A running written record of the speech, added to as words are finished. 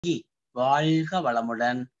வாழ்க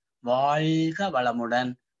வளமுடன், வாழ்க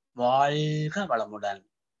வளமுடன், வாழ்க வளமுடன்.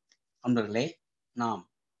 அன்பர்களே, நாம்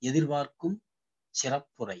எதிர்பார்க்கும்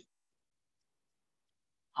சிறப்புரை.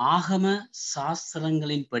 ஆகம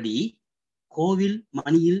சாஸ்திரங்களின்படி கோவில்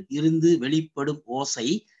மணியில் இருந்து வெளிப்படும் ஓசை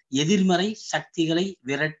எதிர்மறை சக்திகளை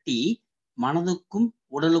விரட்டி மனதுக்கும்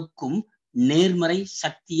உடலுக்கும் நேர்மறை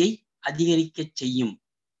சக்தியை அதிகரிக்கச் செய்யும்.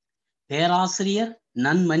 பேராசிரியர்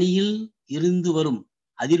நன்மணியில் இருந்து வரும்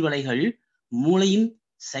அதிர்வலைகள் மூளையின்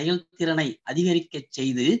செயல்திறனை அதிகரிக்கச்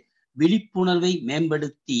செய்து விழிப்புணர்வை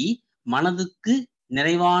மேம்படுத்தி மனதுக்கு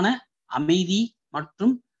நிறைவான அமைதி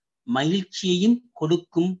மற்றும் மகிழ்ச்சியையும்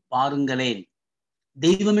கொடுக்கும். பாருங்களேன்,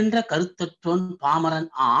 தெய்வமென்ற கருத்தற்றோன் பாமரன்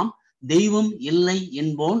ஆம், தெய்வம் இல்லை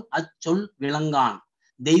என்போன் அச்சொல் விளங்கான்.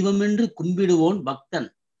 தெய்வமென்று கும்பிடுவோன் பக்தன்,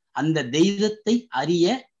 அந்த தெய்வத்தை அறிய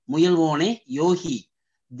முயல்வோனே யோகி.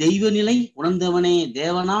 தெய்வநிலை உணர்ந்தவனே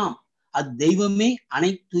தேவனாம், அத்தெய்வமே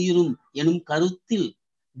அனைத்துயிரும் எனும் கருத்தில்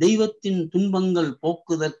தெய்வத்தின் துன்பங்கள்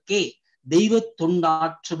போக்குதற்கே தெய்வத்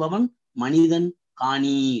தொண்டாற்றுபவன் மனிதன்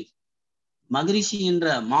காணீர். மகரிஷி என்ற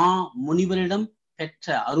மா முனிவரிடம்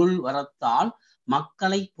பெற்ற அருள் வரத்தால்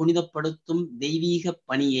மக்களை புனிதப்படுத்தும் தெய்வீக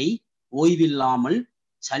பணியை ஓய்வில்லாமல்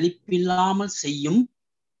சலிப்பில்லாமல் செய்யும்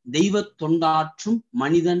தெய்வத் தொண்டாற்றும்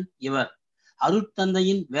மனிதன் இவர்.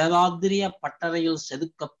 அருட்தந்தையின் வேதாத்திரிய பட்டறையில்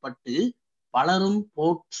செதுக்கப்பட்டு பலரும்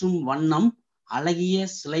போற்றும் வண்ணம் அழகிய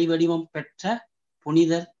சிலை வடிவம் பெற்ற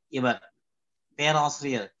புனிதர் இவர்.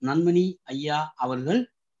 பேராசிரியர் நன்மணி ஐயா அவர்கள்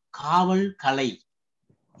காவல் கலை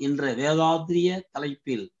என்ற வேதாத்திரிய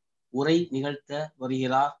தலைப்பில் உரை நிகழ்த்த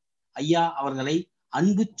வருகிறார். ஐயா அவர்களை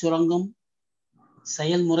அன்பு சுரங்கம்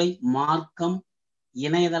செயல்முறை மார்க்கம்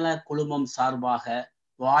இணையதள குழுமம் சார்பாக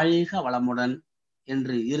வாழ்க வளமுடன்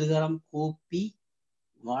என்று இருகரம் கூப்பி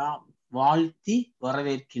வாழ்த்தி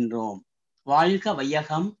வரவேற்கின்றோம். வாழ்க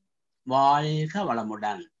வையகம், வாழ்க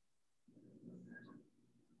வளமுடன்.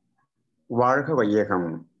 வாழ்க வையகம்,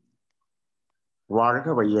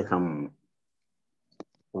 வாழ்க வையகம்,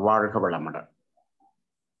 வாழ்க வளமுடன்.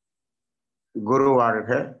 குரு வாழ்க,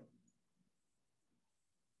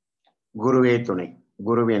 குருவே துணை,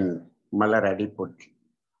 குருவின் மலர் அடி போற்றி.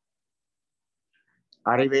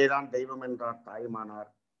 அறிவேதான் தெய்வம் என்றார் தாய்மானார்,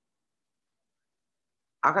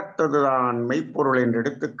 அகத்ததுதான் மெய்ப்பொருள் என்று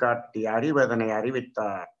எடுத்துக்காட்டி அறிவதனை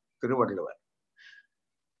அறிவித்தார் திருவள்ளுவர்.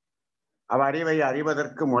 அறிவை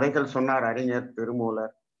அறிவதற்கு முறைகள் சொன்னார் அறிஞர்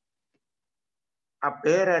திருமூலர்.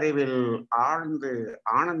 அப்பேரறிவில் ஆழ்ந்து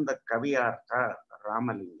ஆனந்த கவியார்த்தார்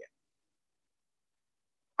ராமலிங்கர்.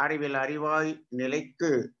 அறிவில் அறிவாய்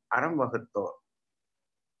நிலைத்து அறம் வகுத்தோர்,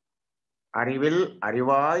 அறிவில்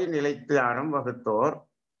அறிவாய் நிலைத்து அறம் வகுத்தோர்,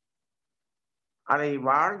 அதை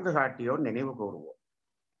வாழ்ந்து காட்டியோர் நினைவு கூறுவோம்.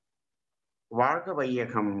 வாழ்க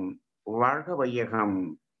வையகம், வாழ்க வையகம்,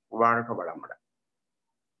 வாழ்க வளமுடன்.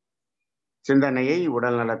 சிந்தனையை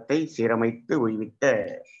உடல் நலத்தை சீரமைத்து உய்வித்த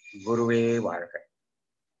குருவே வாழ்க.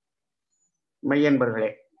 மெய்யன்பர்களே,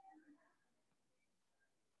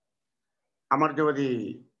 அமர்ஜோதி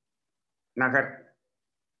நகர்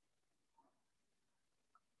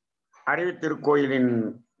அறிவு திருக்கோயிலின்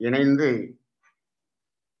இணைந்து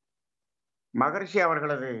மகரிஷி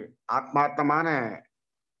அவர்களது ஆத்மார்த்தமான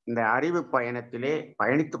இந்த அறிவு பயணத்திலே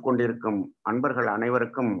பயணித்துக் கொண்டிருக்கும் அன்பர்கள்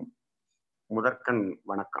அனைவருக்கும் முதற்கண்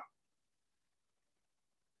வணக்கம்.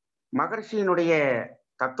 மகரிஷியினுடைய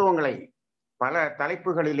தத்துவங்களை பல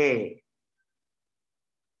தலைப்புகளிலே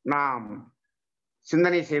நாம்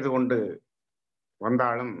சிந்தனை செய்து கொண்டு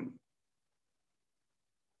வந்தாலும்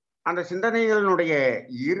அந்த சிந்தனைகளினுடைய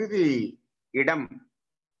இறுதி இடம்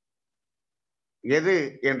எது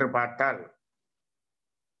என்று பார்த்தால்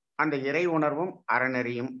அந்த இறை உணர்வும்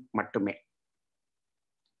அறநெறியும் மட்டுமே.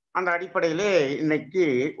 அந்த அடிப்படையிலே இன்னைக்கு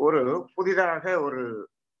ஒரு புதிதாக ஒரு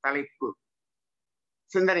தலைப்பு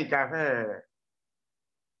சிந்தனைக்காக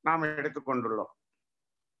நாம் எடுத்துக்கொண்டுள்ளோம்.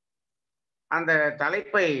 அந்த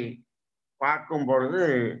தலைப்பை பார்க்கும் பொழுது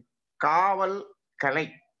காவல் கலை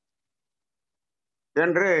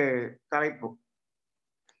என்று தலைப்பு.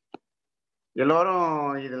 எல்லோரும்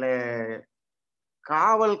இதுல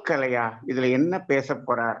காவல் கலையா, இதுல என்ன பேச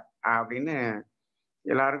போறார் அப்படின்னு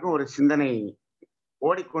எல்லாருக்கும் ஒரு சிந்தனை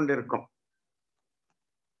ஓடிக்கொண்டிருக்கும்.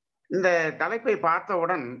 இந்த தலைப்பை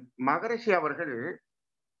பார்த்தவுடன் மகரிஷி அவர்கள்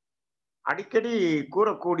அடிக்கடி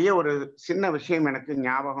கூறக்கூடிய ஒரு சின்ன விஷயம் எனக்கு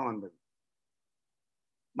ஞாபகம் வந்தது.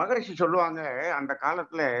 மகரிஷி சொல்லுவாங்க, அந்த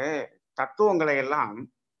காலத்துல தத்துவங்களை எல்லாம்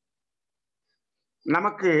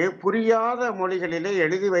நமக்கு புரியாத மொழிகளிலே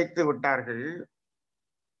எழுதி வைத்து விட்டார்கள்,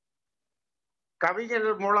 கவிகள்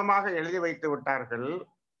மூலமாக எழுதி வைத்து விட்டார்கள்,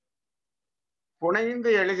 புனைந்து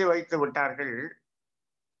எழுதி வைத்து விட்டார்கள்.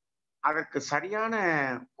 அதற்கு சரியான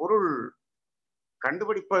பொருள்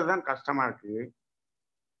கண்டுபிடிப்பதுதான் கஷ்டமா இருக்கு.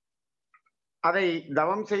 அதை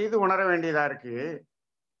தவம் செய்து உணர வேண்டியதா இருக்கு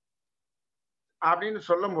அப்படின்னு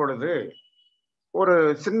சொல்லும் பொழுது ஒரு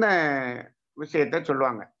சின்ன விஷயத்த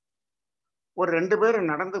சொல்லுவாங்க. ஒரு 2 பேர்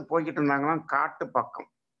நடந்து போய்கிட்டு இருந்தாங்களாம் காட்டு பக்கம்.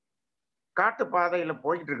 காட்டு பாதையில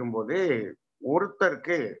போய்கிட்டு இருக்கும்போது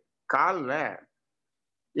ஒருத்தருக்கு கால்ல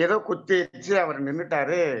ஏதோ குத்திச்சு அவர்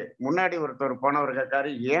நின்னுட்டாரு. முன்னாடி ஒருத்தர் போனவர் கேட்காரு,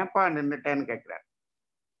 ஏன்பா நின்னுட்டேன்னு கேட்கிறாரு.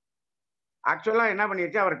 ஆக்சுவலா என்ன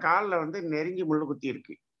பண்ணிருச்சு, அவர் கால்ல வந்து நெருஞ்சி முள்ளு குத்தி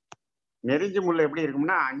இருக்கு. நெருஞ்சி முள்ளு எப்படி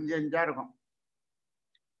இருக்கும்னா 5 5ஆ இருக்கும்.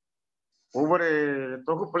 ஒவ்வொரு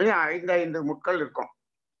தொகுப்புலயும் 5 5 முட்கள் இருக்கும்.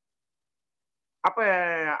 அப்ப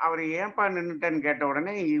அவரு ஏன்பா நின்னுட்டேன்னு கேட்ட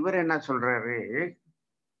உடனே இவர் என்ன சொல்றாரு,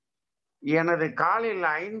 எனது காலில்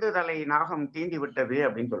 5 தலை நாகம் தீண்டி விட்டது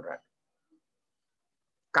அப்படின்னு சொல்றாரு.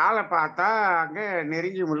 கால பார்த்தா அங்க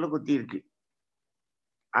நெருஞ்சி முள்ளு குத்தி இருக்கு.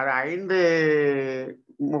 அது 5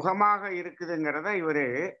 முகமாக இருக்குதுங்கிறத இவரு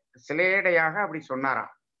சிலேடையாக அப்படி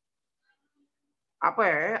சொன்னாராம். அப்ப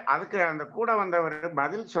அதுக்கு அந்த கூட வந்தவர்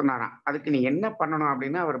பதில் சொன்னாராம். அதுக்கு நீ என்ன பண்ணணும்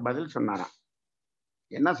அப்படின்னு அவர் பதில் சொன்னாராம்.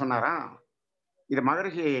 என்ன சொன்னாராம், இது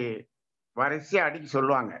மகரிஷி வரிசையா அடிக்கி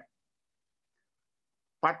சொல்லுவாங்க.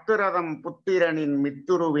 10 ரதம் புத்திரனின்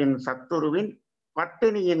மித்துருவின் சத்துருவின்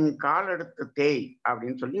பத்தினியின் கால் எடுத்து தேய்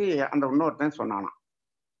அப்படின்னு சொல்லி அந்த இன்னொருத்தன் சொன்னானாம்.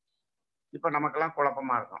 இப்ப நமக்கெல்லாம்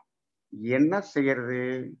குழப்பமா இருக்கும். என்ன செய்யறது?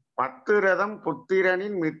 10 ரதம்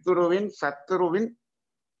புத்திரனின் மித்துருவின் சத்துருவின்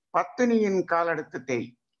பத்தினியின் கால் எடுத்து தேய்.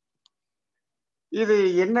 இது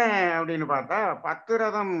என்ன அப்படின்னு பார்த்தா 10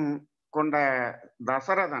 ரதம் கொண்ட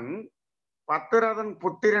தசரதன் 10 ரதன்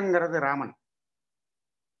புத்திரன்கிறது ராமன்.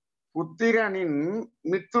 புத்திரனின்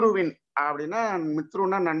மித்ருவின் அப்படின்னா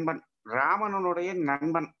மித்ருனா நண்பன். ராமனுடைய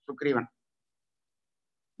நண்பன் சுக்ரீவன்.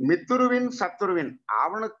 மித்ருவின் சத்ருவின்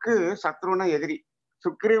அவனுக்கு சத்ருனா எதிரி.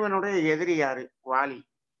 சுக்ரீவனுடைய எதிரி யாரு? வாலி.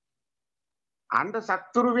 அந்த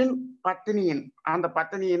சத்ருவின் பத்தினியின் அந்த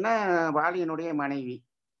பத்தினின்னா வாலியினுடைய மனைவி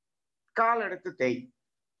கால் எடுத்து தேய்.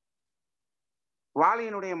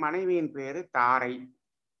 வாலியினுடைய மனைவியின் பேரு தாரை.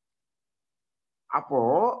 அப்போ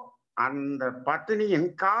அந்த பத்தினியின்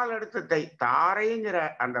கால் எடுத்து தை. தாரைங்கிற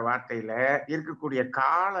அந்த வார்த்தையில இருக்கக்கூடிய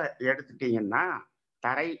காலை எடுத்துட்டீங்கன்னா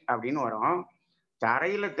தரை அப்படின்னு வரும்.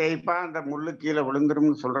 தரையில தேய்ப்பா அந்த முள்ளு கீழே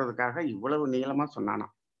விழுந்துரும்னு சொல்றதுக்காக இவ்வளவு நீளமா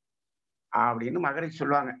சொன்னானாம் அப்படின்னு மகரிஷி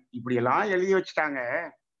சொல்லுவாங்க. இப்படி எல்லாம் எழுதி வச்சுட்டாங்க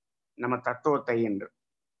நம்ம தத்துவத்தை என்று.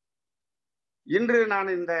 இன்று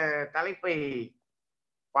நான் இந்த தலைப்பை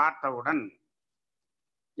பார்த்தவுடன்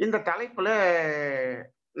இந்த தலைப்புல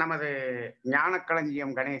நமது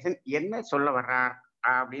ஞானக்களஞ்சியம் கணேசன் என்ன சொல்ல வர்றார்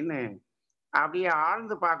அப்படின்னு அப்படியே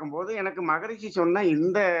ஆழ்ந்து பார்க்கும்போது எனக்கு மகரிஷி சொன்ன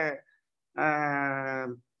இந்த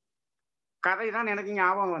கதை தான் எனக்கு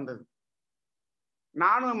ஞாபகம் வந்தது.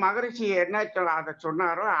 நானும் மகரிஷி என்ன அதை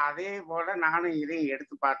சொன்னாரோ அதே போல நானும் இதையும்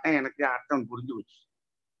எடுத்து பார்த்தேன். எனக்கு அர்த்தம் புரிஞ்சு போச்சு.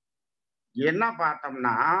 என்ன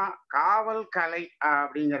பார்த்தோம்னா காவல் கலை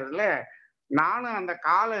அப்படிங்கிறதுல நானும் அந்த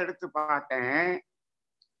காலை எடுத்து பார்த்தேன்.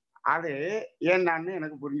 அது என்னன்னு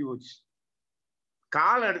எனக்கு புரிஞ்சு போச்சு.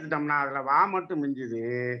 கால் எடுத்துட்டோம்னா அதுல வா மட்டும் மிஞ்சுது.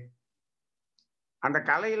 அந்த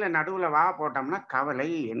கலையில நடுவுல வா போட்டோம்னா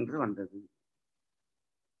கவலை என்று வந்தது.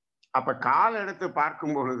 அப்ப கால் எடுத்து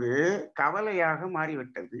பார்க்கும் பொழுது கவலையாக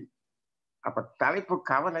மாறிவிட்டது. அப்ப தலைப்பு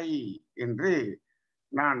கவலை என்று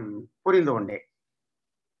நான் புரிந்து கொண்டேன்.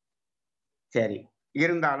 சரி,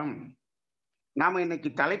 இருந்தாலும் நாம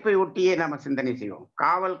இன்னைக்கு தலைப்பை ஒட்டியே நாம சிந்தனை செய்வோம்.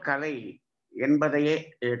 காவல் கலை என்பதையே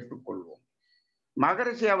எடுத்துக்கொள்வோம்.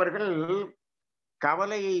 மகரிஷி அவர்கள்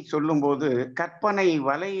கவலையை சொல்லும் போது கற்பனை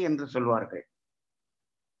வலை என்று சொல்வார்கள்.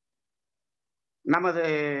 நமது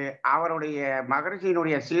அவருடைய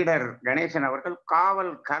மகரிஷியினுடைய சீடர் கணேசன் அவர்கள்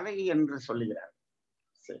காவல் கலை என்று சொல்லுகிறார்.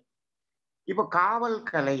 சரி, இப்போ காவல்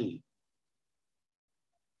கலை,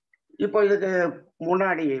 இப்போ இதுக்கு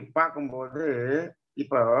முன்னாடி பார்க்கும்போது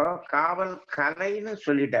இப்போ காவல் கலைன்னு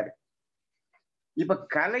சொல்லிட்டாரு. இப்ப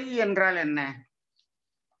கலை என்றால் என்ன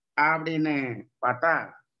அப்படின்னு பார்த்தா,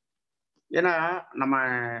 ஏன்னா நம்ம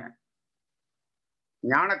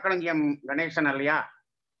ஞானக்களஞ்சியம் கணேசன் இல்லையா,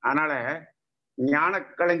 அதனால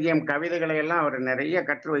ஞானக்களஞ்சியம் கவிதைகளை எல்லாம் அவர் நிறைய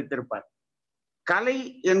கற்று வைத்திருப்பார். கலை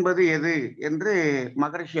என்பது எது என்று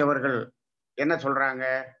மகரிஷி அவர்கள் என்ன சொல்றாங்க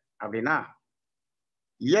அப்படின்னா,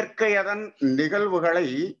 இயற்கை அதன் நிகழ்வுகளை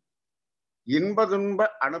இன்ப துன்ப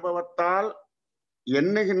அனுபவத்தால்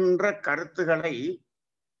எண்ணுகின்ற கருத்துக்களை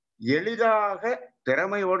எளிதாக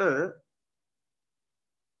திறமையோடு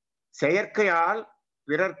செயற்கையால்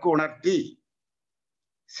பிறர்க்கு உணர்த்தி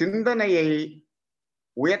சிந்தனையை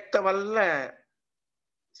உயர்த்தவல்ல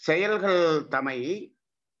செயல்கள் தமை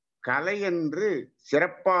கலை என்று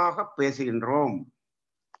சிறப்பாக பேசுகின்றோம்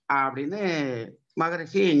அப்படின்னு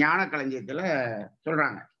மகரிஷி ஞான களஞ்சியத்துல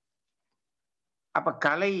சொல்றாங்க. அப்ப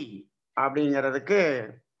கலை அப்படிங்கிறதுக்கு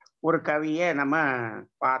ஒரு கவியை நம்ம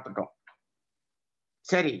பார்த்துட்டோம்.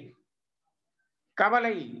 சரி,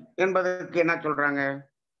 கவலை என்பதற்கு என்ன சொல்றாங்க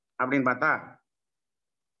அப்படின்னு பார்த்தா,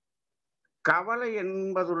 கவலை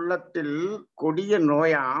என்பதுள்ளத்தில் கொடிய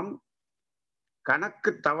நோயாம்,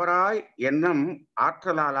 கணக்கு தவறாய் எண்ணம்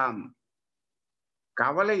ஆற்றலாலாம்.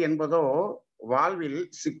 கவலை என்பதோ வாழ்வில்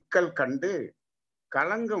சிக்கல் கண்டு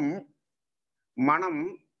கலங்கும் மனம்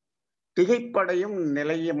திகைப்படையும்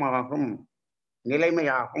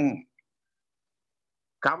நிலைமையாகும்.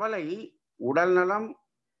 கவலை உடல் நலம்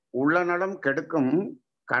உள்ள நலம் கெடுக்கும்,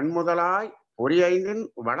 கண்முதலாய் பொறியைந்தின்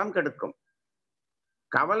வளம் கெடுக்கும்.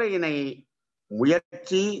 கவலையினை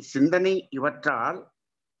முயற்சி சிந்தனை இவற்றால்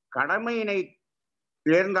கடமையினை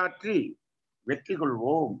தேர்ந்தாற்றி வெற்றி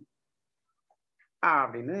கொள்வோம்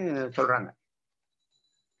அப்படின்னு சொல்றாங்க.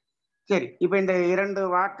 சரி, இப்ப இந்த 2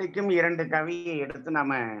 வார்த்தைக்கும் 2 கவியை எடுத்து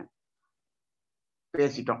நாம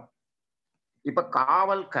பேசிட்டோம். இப்ப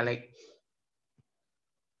காவல் கலை.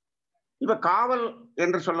 இப்ப காவல்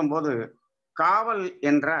என்று சொல்லும் போது, காவல்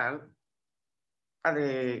என்றால் அது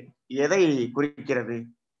எதை குறிக்கிறது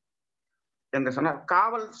என்று சொன்னால்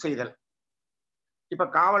காவல் செய்தல். இப்ப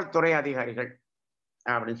காவல்துறை அதிகாரிகள்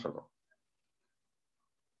அப்படின்னு சொல்றோம்.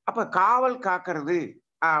 அப்ப காவல் காக்கிறது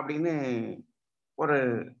அப்படின்னு ஒரு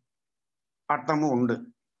அர்த்தமும் உண்டு.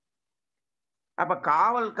 அப்ப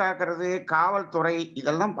காவல் காக்கிறது, காவல்துறை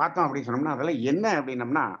இதெல்லாம் பார்த்தோம் அப்படின்னு சொன்னோம்னா அதெல்லாம் என்ன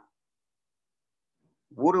அப்படின்னம்னா,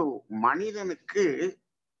 ஒரு மனிதனுக்கு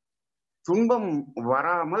துன்பம்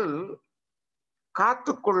வராமல்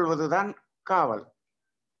காத்துக்கொள்வதுதான் காவல்.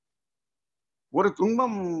 ஒரு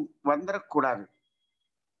துன்பம் வந்துடக்கூடாது,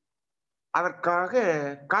 அதற்காக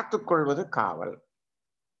காத்துக்கொள்வது காவல்.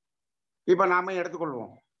 இப்ப நாம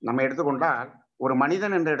எடுத்துக்கொள்வோம். நம்ம எடுத்துக்கொண்டால், ஒரு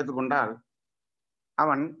மனிதன் என்று எடுத்துக்கொண்டால்,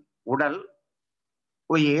 அவன் உடல்,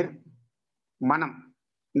 உயிர், மனம்,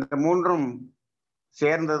 இந்த 3ம்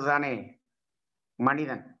சேர்ந்ததுதானே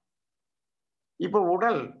மனிதன். இப்போ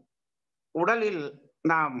உடலில்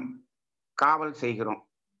நாம் காவல் செய்கிறோம்.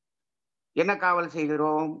 என்ன காவல்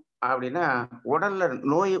செய்கிறோம் அப்படின்னா, உடல்ல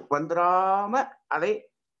நோய் வந்துடாம அதை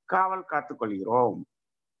காவல் காத்துக் கொள்கிறோம்.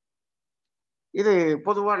 இது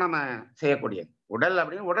பொதுவா நம்ம செய்யக்கூடியது. உடல்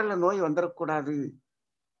அப்படின்னு உடல்ல நோய் வந்துடக்கூடாது,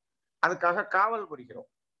 அதுக்காக காவல் புரிகிறோம்.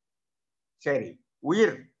 சரி,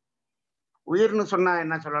 உயிர்னு சொன்னா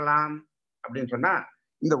என்ன சொல்லலாம் அப்படின்னு சொன்னா,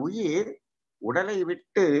 இந்த உயிர் உடலை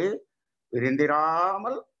விட்டு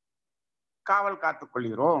பிரிந்திராமல் காவல் காத்துக்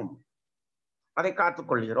கொள்கிறோம், அதை காத்துக்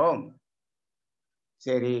கொள்கிறோம்.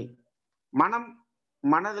 சரி,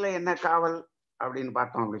 மனதுல என்ன காவல் அப்படின்னு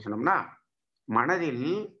பார்த்தோம் அப்படின்னு சொன்னோம்னா, மனதில்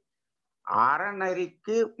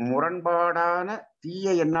அறநெறிக்கு முரண்பாடான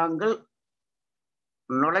தீய எண்ணங்கள்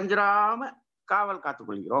நுழைஞ்சிராம காவல் காத்துக்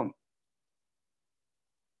கொள்கிறோம்.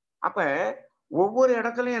 அப்ப ஒவ்வொரு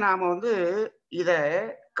இடத்துலயும் நாம இத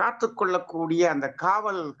காத்துக்கொள்ளக்கூடிய அந்த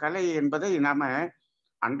காவல் கலை என்பதை நாம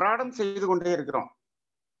அன்றாடம் செய்து கொண்டே இருக்கிறோம்.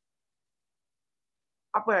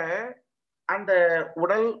 அப்ப அந்த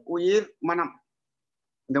உடல், உயிர், மனம்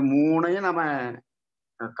இந்த 3ஐயும் நம்ம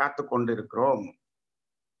காத்து கொண்டு இருக்கிறோம்.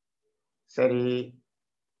 சரி,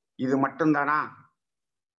 இது மட்டும்தானா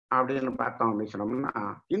அப்படின்னு பார்த்தோம் அப்படின்னு சொன்னோம்னா,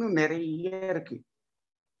 இன்னும் நிறைய இருக்கு.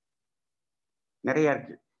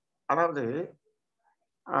 அதாவது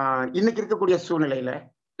இன்னைக்கு இருக்கக்கூடிய சூழ்நிலையில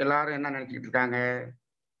எல்லாரும் என்ன நினைச்சிட்டு இருக்காங்க,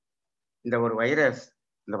 இந்த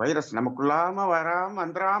வைரஸ் நமக்குள்ளாம வராம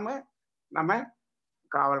வந்துடாம நம்ம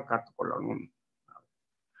காவல் காத்துக்கொள்ளணும்.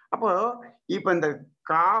 அப்போ இப்ப இந்த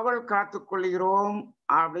காவல் காத்துக்கொள்கிறோம்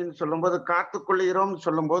அப்படின்னு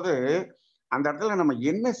சொல்லும்போது அந்த இடத்துல நம்ம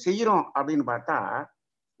என்ன செய்யறோம் அப்படின்னு பார்த்தா,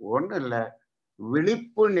 ஒண்ணு இல்ல,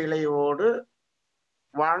 விழிப்பு நிலையோடு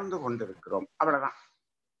வாழ்ந்து கொண்டிருக்கிறோம், அவ்வளவுதான்.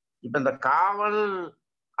 இப்ப இந்த காவல்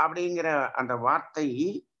அப்படிங்கிற அந்த வார்த்தை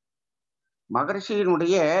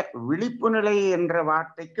மகரிஷியினுடைய விழிப்பு நிலை என்ற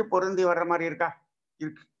வார்த்தைக்கு பொருந்தி வர்ற மாதிரி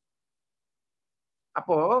இருக்கு.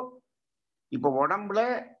 அப்போ இப்ப உடம்புல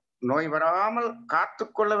நோய் வராமல்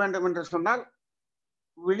காத்துக்கொள்ள வேண்டும் என்று சொன்னால்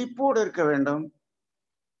விழிப்போடு இருக்க வேண்டும்.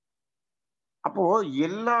 அப்போ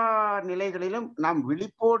எல்லா நிலைகளிலும் நாம்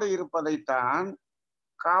விழிப்போடு இருப்பதைத்தான்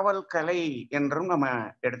காவல் கலை என்றும் நம்ம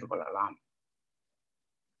எடுத்துக்கொள்ளலாம்.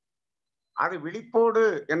 அது விழிப்போடு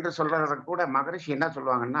என்று சொல்றத கூட மகரிஷி என்ன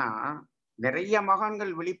சொல்லுவாங்கன்னா, நிறைய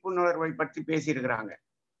மகான்கள் விழிப்புணர்வை பற்றி பேசியிருக்கிறாங்க.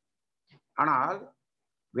 ஆனால்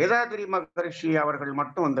வேதாத்ரி மகரிஷி அவர்கள்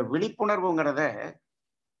மட்டும் அந்த விழிப்புணர்வுங்கிறத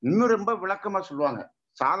இன்னும் ரொம்ப விளக்கமா சொல்லுவாங்க.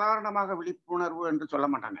 சாதாரணமாக விழிப்புணர்வு என்று சொல்ல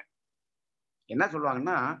மாட்டாங்க. என்ன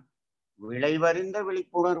சொல்லுவாங்கன்னா, விளைவறிந்த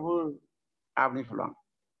விழிப்புணர்வு அப்படின்னு சொல்லுவாங்க.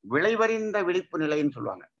 விளைவறிந்த விழிப்பு நிலைன்னு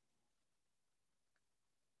சொல்லுவாங்க.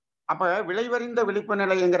 அப்ப விளைவறிந்த விழிப்பு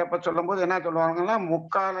நிலைங்கிறப்ப சொல்லும் போது என்ன சொல்லுவாங்கன்னா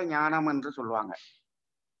முக்கால ஞானம் என்று சொல்லுவாங்க.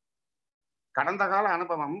 கடந்த கால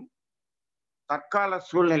அனுபவம், தற்கால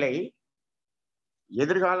சூழ்நிலை,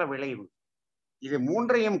 எதிர்கால விளைவு, இது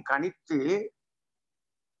மூன்றையும் கணித்து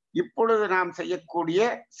இப்பொழுது நாம் செய்யக்கூடிய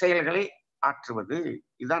செயல்களை ஆற்றுவது,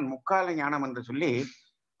 இதுதான் முக்கால ஞானம் என்று சொல்லி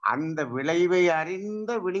அந்த விளைவை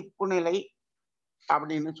அறிந்த விழிப்பு நிலை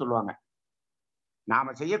அப்படின்னு சொல்லுவாங்க.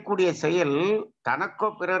 நாம செய்யக்கூடிய செயல் தனக்கோ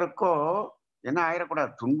பிறருக்கோ என்ன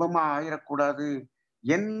ஆயிடக்கூடாது, துன்பமா ஆயிடக்கூடாது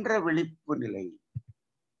என்ற விழிப்பு நிலை.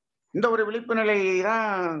 இந்த ஒரு விழிப்பு நிலை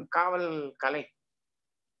தான் காவல் கலை.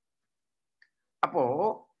 அப்போ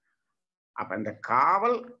இந்த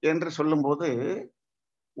காவல் என்று சொல்லும்போது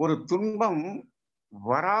ஒரு துன்பம்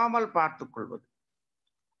வராமல் பார்த்துக் கொள்வது.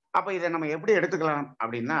 அப்ப இதை நம்ம எப்படி எடுத்துக்கலாம்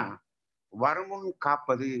அப்படின்னா, வருமுன்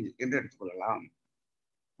காப்பது என்று எடுத்துக்கொள்ளலாம்.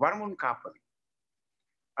 வருமுன் காப்பது,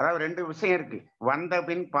 அதாவது ரெண்டு விஷயம் இருக்கு. வந்த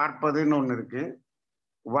பின் பார்ப்பதுன்னு ஒண்ணு இருக்கு,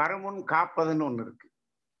 வருமுன் காப்பதுன்னு ஒண்ணு இருக்கு.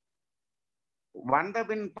 வந்த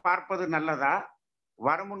பின் பார்ப்பது நல்லதா,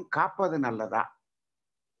 வருமுன் காப்பது நல்லதா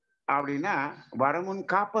அப்படின்னா வருமுன்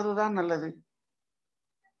காப்பதுதான் நல்லது.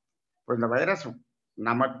 இந்த வைரஸ்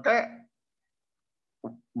நம்மகிட்ட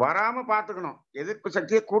வராம பார்த்துக்கணும், எதிர்ப்பு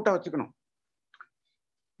சக்தியை கூட்ட வச்சுக்கணும்.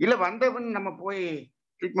 இல்ல வந்த பின் நம்ம போய்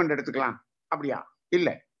ட்ரீட்மெண்ட் எடுத்துக்கலாம் அப்படியா? இல்ல,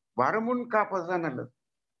 வருமுன் காப்பதுதான் நல்லது.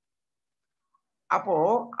 அப்போ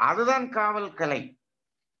அதுதான் காவல் கலை.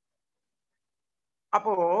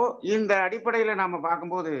 அப்போ இந்த அடிப்படையில நாம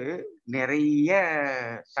பார்க்கும்போது நிறைய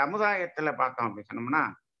சமுதாயத்துல பார்த்தோம் அப்படி சொன்னோம்னா,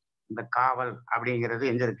 இந்த காவல் அப்படிங்கிறது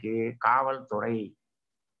எங்க இருக்கு? காவல்துறை.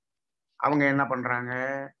 அவங்க என்ன பண்றாங்க?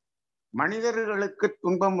 மனிதர்களுக்கு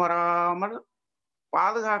துன்பம் வராமல்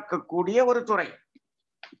பாதுகாக்கக்கூடிய ஒரு துறை.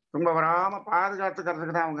 துன்பம் வராம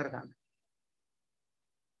பாதுகாத்துக்கிறதுக்கு தான் அவங்க இருக்காங்க.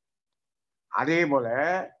 அதே போல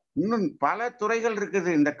இன்னும் பல துறைகள் இருக்குது.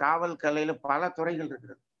 இந்த காவல் கலையில பல துறைகள்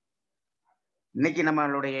இருக்குது. இன்னைக்கு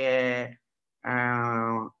நம்மளுடைய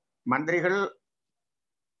மந்திரிகள்,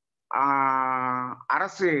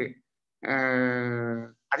 அரசு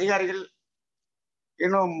அதிகாரிகள்,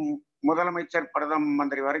 இன்னும் முதலமைச்சர், பிரதம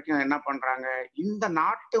மந்திரி வரைக்கும் என்ன பண்றாங்க? இந்த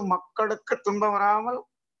நாட்டு மக்களுக்கு துன்பம் வராமல்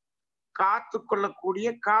காத்து கொள்ளக்கூடிய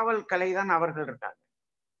காவல் கலை தான் அவர்கள் இருக்காங்க.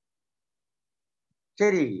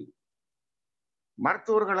 சரி,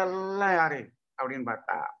 மருத்துவர்கள் எல்லாம் யாரு அப்படின்னு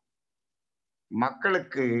பார்த்தா,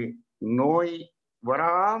 மக்களுக்கு நோய்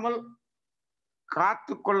வராமல்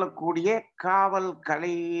காத்து கொள்ளக்கூடிய காவல்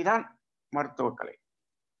கலை தான் மருத்துவ கலை.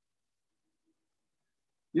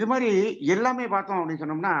 இது மாதிரி எல்லாமே பார்த்தோம் அப்படின்னு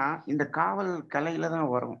சொன்னோம்னா இந்த காவல் கலையில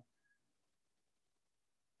தான் வரும்.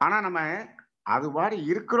 ஆனா நம்ம அது மாதிரி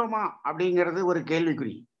இருக்கிறோமா அப்படிங்கிறது ஒரு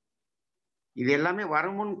கேள்விக்குறி. இது எல்லாமே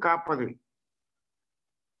வருமுன் காப்பது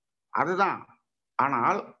அதுதான்.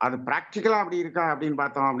 ஆனால் அது பிராக்டிக்கலா அப்படி இருக்கா அப்படின்னு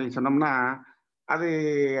பார்த்தோம் அப்படின்னு சொன்னோம்னா அது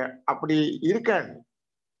அப்படி இருக்காது.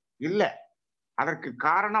 இல்ல, அதற்கு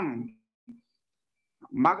காரணம்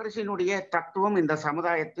மகரிஷியினுடைய தத்துவம் இந்த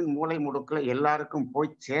சமுதாயத்தின் மூலை முடுக்குல எல்லாருக்கும் போய்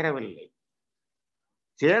சேரவில்லை.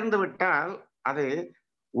 சேர்ந்து விட்டால் அது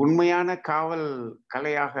உண்மையான காவல்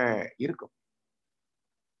கலையாக இருக்கும்.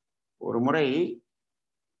 ஒரு முறை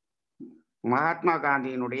மகாத்மா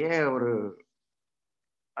காந்தியினுடைய ஒரு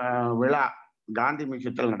விழா காந்தி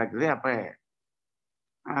மியூசியத்தில் நடக்குது. அப்ப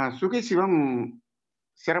சுகிசிவம்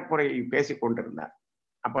சிறப்புரை பேசிக் கொண்டிருந்தார்.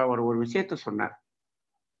 அப்ப அவர் ஒரு விஷயத்த சொன்னார்.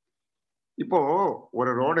 இப்போ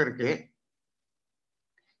ஒரு ரோடு இருக்கு.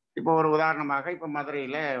 இப்போ ஒரு உதாரணமாக இப்ப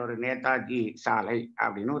மதுரையில ஒரு நேதாஜி சாலை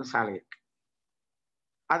அப்படின்னு ஒரு சாலை இருக்கு.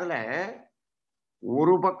 அதுல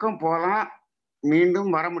ஒரு பக்கம் போலாம்,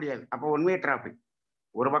 மீண்டும் வர முடியாது. அப்போ ஒன்வே டிராபிக்.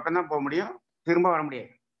 ஒரு பக்கம் தான் போக முடியும், திரும்ப வர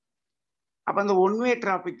முடியாது. அப்ப அந்த ஒன்வே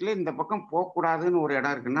டிராபிக்ல இந்த பக்கம் போகக்கூடாதுன்னு ஒரு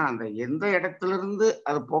இடம் இருக்குன்னா, அந்த எந்த இடத்துல இருந்து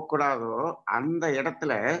அது போகக்கூடாதோ அந்த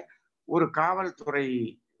இடத்துல ஒரு காவல்துறை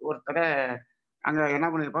ஒருத்தரை அங்க என்ன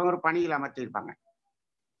பண்ணிருப்பாங்க, ஒரு பணியில் அமர்த்தியிருப்பாங்க.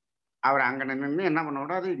 அவர் அங்க நின்று என்ன பண்ண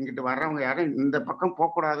கூடாது, இங்கிட்டு வர்றவங்க யாரும் இந்த பக்கம்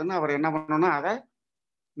போகக்கூடாதுன்னு அவர் என்ன பண்ணணும், அதை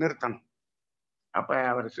நிறுத்தணும். அப்ப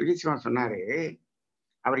அவர் சுகிசிவம் சொன்னாரு,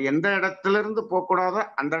 அவர் எந்த இடத்துல இருந்து போகக்கூடாதோ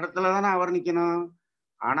அந்த இடத்துல தானே அவர் நிக்கணும்.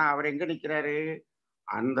 ஆனா அவர் எங்க நிக்கிறாரு?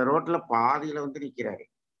 அந்த ரோட்ல பாதியில வந்து நிக்கிறாரு.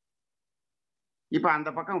 இப்ப அந்த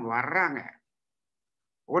பக்கம் வர்றாங்க,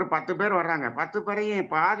 ஒரு 10 பேர் வர்றாங்க. 10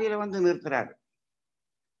 பேரையும் பாதியில வந்து நிறுத்துறாரு.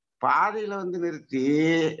 பாதியில வந்து நிறுத்தி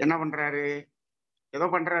என்ன பண்றாரு? ஏதோ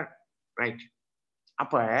பண்றாரு. ரைட்.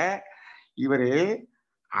 அப்ப இவரு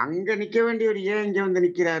அங்க நிக்க வேண்டியவர் ஏன் இங்க வந்து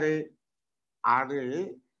நிக்கிறாரு? அது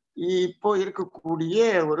இப்போ இருக்கக்கூடிய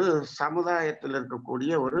ஒரு சமுதாயத்தில்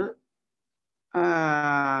இருக்கக்கூடிய ஒரு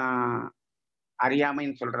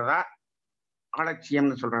அறியாமைன்னு சொல்றதா,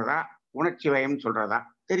 அலட்சியம்னு சொல்றதா, உணர்ச்சி வயம்னு சொல்றதா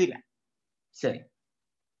தெரியல. சரி,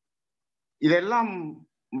 இதெல்லாம்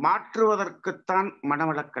மாற்றுவதற்குத்தான்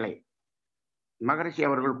மனவளக்கலை. மகரிஷி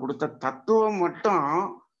அவர்கள் கொடுத்த தத்துவம் மட்டும்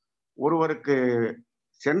ஒருவருக்கு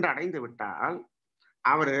சென்று அடைந்து விட்டால்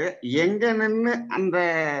அவரு எங்க நின்று அந்த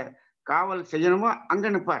காவல் செய்யணுமோ அங்க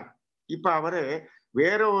நிற்பார். இப்ப அவரு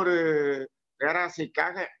வேற ஒரு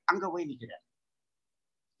பேராசைக்காக அங்க போய் நிற்கிறார்.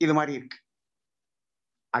 இது மாதிரி இருக்கு.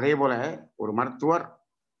 அதே போல ஒரு மருத்துவர்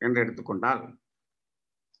என்று எடுத்துக்கொண்டால்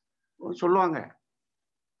சொல்லுவாங்க,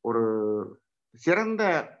 ஒரு சிறந்த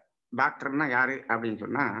டாக்டர்னா யாரு அப்படின்னு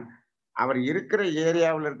சொன்னா, அவர் இருக்கிற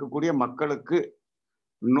ஏரியாவில் இருக்கக்கூடிய மக்களுக்கு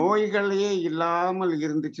நோய்களே இல்லாமல்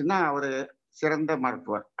இருந்துச்சுன்னா அவரு சிறந்த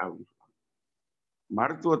மருத்துவர் அப்படின்னு சொல்லுவாங்க.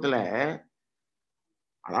 மருத்துவத்துல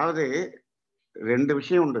அதாவது 2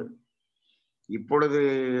 விஷயம் உண்டு. இப்பொழுது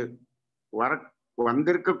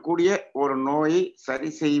வந்திருக்கக்கூடிய ஒரு நோயை சரி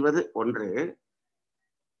செய்வது ஒன்று.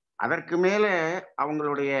 அதற்கு மேல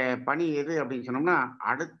அவங்களுடைய பணி எது அப்படின்னு சொன்னோம்னா,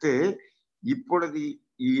 அடுத்து இப்பொழுது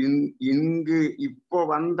இங்கு இப்போ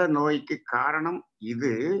வந்த நோய்க்கு காரணம்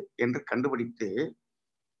இது என்று கண்டுபிடித்து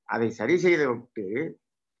அதை சரி செய்து விட்டு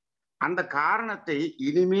அந்த காரணத்தை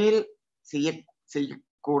இனிமேல்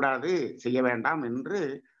செய்யக்கூடாது, செய்ய வேண்டாம் என்று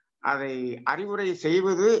அதை அறிவுரை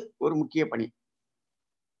செய்வது ஒரு முக்கிய பணி.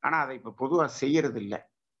 ஆனா அதை இப்ப பொதுவா செய்யறது இல்லை.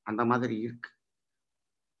 அந்த மாதிரி இருக்கு.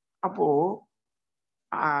 அப்போ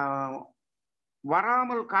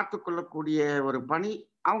வராமல் காத்துக்கொள்ளக்கூடிய ஒரு பணி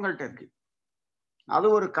அவங்கள்ட்ட இருக்கு. அது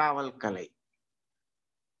ஒரு காவல் கலை.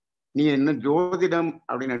 நீ என்ன ஜோதிடம்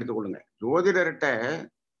அப்படின்னு எடுத்துக்கொள்ளுங்க. ஜோதிடர்கிட்ட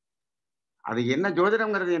அது என்ன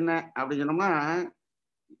ஜோதிடம்ங்கிறது என்ன அப்படின்னு சொன்னோம்னா,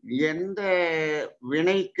 எந்த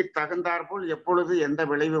வினைக்கு தகுந்தாற்போல் எப்பொழுது எந்த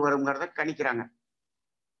விளைவு வருங்கிறத கணிக்கிறாங்க.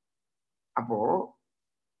 அப்போ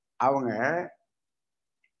அவங்க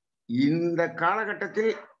இந்த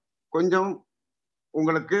காலகட்டத்தில் கொஞ்சம்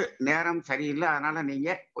உங்களுக்கு நேரம் சரியில்லை, அதனால நீங்க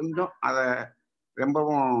கொஞ்சம் அதை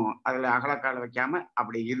ரொம்பவும் அதுல அகலக்கால வைக்காம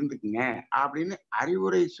அப்படி இருந்துக்குங்க அப்படின்னு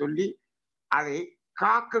அறிவுரை சொல்லி அதை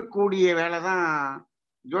காக்கக்கூடிய வேலை தான்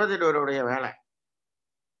ஜோதிடருடைய வேலை.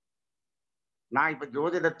 நான் இப்ப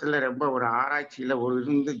ஜோதிடத்துல ரொம்ப ஒரு ஆராய்ச்சியில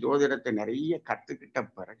இருந்து ஜோதிடத்தை நிறைய கத்துக்கிட்ட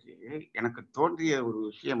பிறகு எனக்கு தோன்றிய ஒரு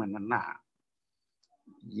விஷயம் என்னன்னா,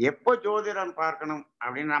 எப்ப ஜோதிடம் பார்க்கணும்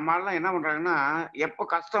அப்படின்னு நம்மளால என்ன பண்றாங்கன்னா, எப்ப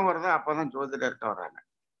கஷ்டம் வருதோ அப்பதான் ஜோதிடர்கிட்ட வர்றாங்க.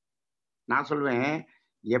 நான் சொல்லுவேன்,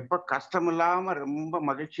 எப்ப கஷ்டம் இல்லாம ரொம்ப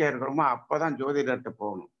மகிழ்ச்சியா இருக்கிறோமோ அப்பதான் ஜோதிடர்கிட்ட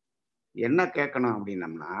போகணும். என்ன கேட்கணும்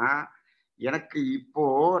அப்படின்னம்னா, எனக்கு இப்போ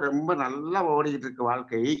ரொம்ப நல்லா ஓடிக்கிட்டு இருக்கு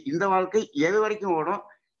வாழ்க்கை. இந்த வாழ்க்கை எது வரைக்கும் ஓடும்,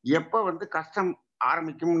 எப்ப கஷ்டம்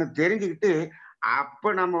ஆரம்பிக்கும்னு தெரிஞ்சுக்கிட்டு,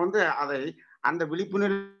 அப்ப நம்ம அதை அந்த விழிப்பு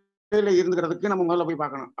நிலையில இருந்துக்கிறதுக்கு நம்ம முதல்ல போய்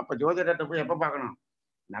பார்க்கணும். அப்ப ஜோதிடர்கிட்ட போய் எப்ப பார்க்கணும்,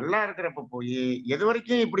 நல்லா இருக்கிறப்ப போய் எது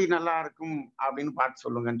வரைக்கும் இப்படி நல்லா இருக்கும் அப்படின்னு பார்த்து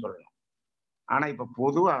சொல்லுங்கன்னு சொல்லணும். ஆனா இப்ப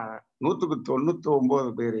பொதுவா 100க்கு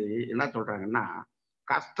 99 பேரு என்ன சொல்றாங்கன்னா,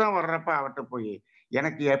 கஷ்டம் வர்றப்ப அவர்கிட்ட போய்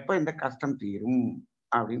எனக்கு எப்ப இந்த கஷ்டம் தீரும்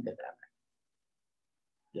அப்படின்னு கேட்கிறாங்க.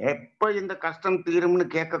 எப்ப இந்த கஷ்டம் தீரும்னு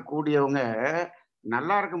கேட்கக்கூடியவங்க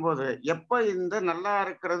நல்லா இருக்கும்போது எப்ப இந்த நல்லா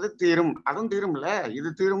இருக்கிறது தீரும், அதுவும் தீரும்ல, இது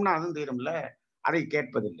தீரும்னா அதுவும் தீரும்ல, அதை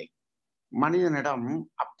கேட்பதில்லை. மனிதனிடம்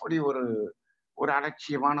அப்படி ஒரு ஒரு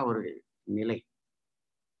அலட்சியமான ஒரு நிலை.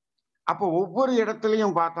 அப்போ ஒவ்வொரு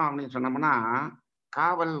இடத்துலயும் பார்த்தோம் அப்படின்னு சொன்னோம்னா,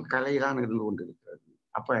 காவல் கலை தான் இருந்து கொண்டிருக்கிறது.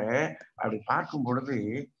 அப்ப அப்படி பார்க்கும் பொழுது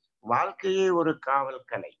வாழ்க்கையே ஒரு காவல்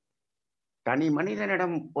கலை. தனி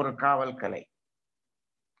மனிதனிடம் ஒரு காவல் கலை,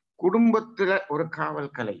 குடும்பத்துல ஒரு காவல்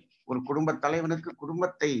கலை. ஒரு குடும்ப தலைவனுக்கு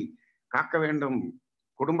குடும்பத்தை காக்க வேண்டும்,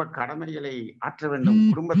 குடும்ப கடமைகளை ஆற்ற வேண்டும்,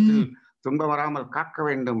 குடும்பத்தில் துன்பம் வராமல் காக்க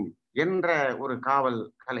வேண்டும் என்ற ஒரு காவல்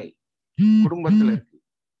கலை குடும்பத்துல இருக்கு,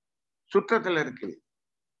 சுற்றத்துல இருக்கு,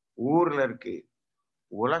 ஊர்ல இருக்கு,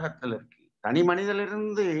 உலகத்துல இருக்கு. தனி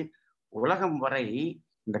மனிதனிலிருந்து உலகம் வரை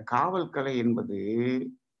இந்த காவல் கலை என்பது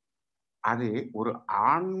அது ஒரு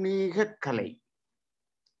ஆன்மீக கலை.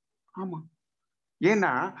 ஆமா.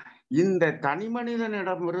 ஏன்னா இந்த தனி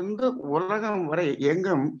மனிதனிடமிருந்து உலகம் வரை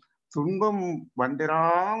எங்கும் துன்பம்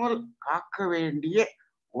வந்துடாமல் காக்க வேண்டிய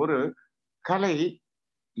ஒரு கலை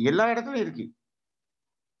எல்லா இடத்துலயும் இருக்கு.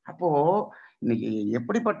 அப்போ இன்னைக்கு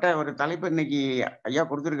எப்படிப்பட்ட ஒரு தலைப்பு இன்னைக்கு ஐயா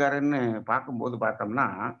கொடுத்திருக்காருன்னு பார்க்கும்போது பார்த்தோம்னா,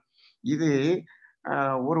 இது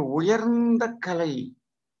ஒரு உயர்ந்த கலை.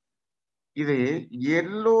 இது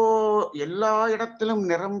எல்லா இடத்திலும்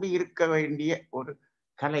நிரம்பி இருக்க வேண்டிய ஒரு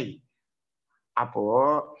கலை. அப்போ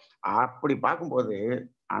அப்படி பார்க்கும்போது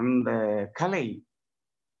அந்த கலை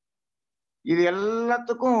இது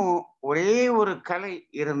எல்லாத்துக்கும் ஒரே ஒரு கலை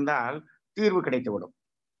இருந்தால் தீர்வு கிடைத்துவிடும்.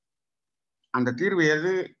 அந்த தீர்வு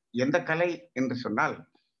எந்த கலை என்று சொன்னால்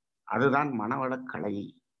அதுதான் மனவளக்கலை.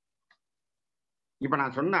 இப்ப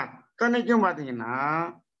நான் சொன்ன அத்தனைக்கும் பாத்தீங்கன்னா,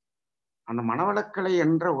 அந்த மனவளக்கலை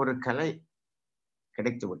என்ற ஒரு கலை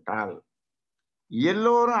கிடைத்து விட்டால்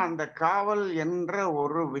எல்லோரும் அந்த காவல் என்ற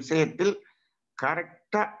ஒரு விஷயத்தில்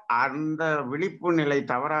கரெக்டா அந்த விழிப்பு நிலை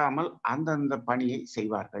தவறாமல் அந்தந்த பணியை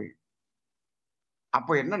செய்வார்கள்.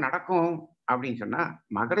 அப்போ என்ன நடக்கும் அப்படின்னு சொன்னா,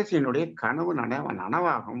 மகரிஷியினுடைய கனவு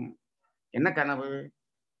நனவாகும். என்ன கனவு?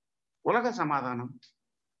 உலக சமாதானம்.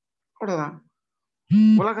 அவ்வளவுதான்.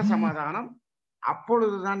 உலக சமாதானம்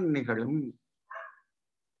அப்பொழுதுதான் நிகழும்.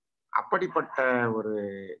 அப்படிப்பட்ட ஒரு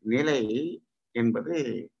நிலை என்பது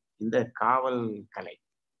இந்த காவல் கலை.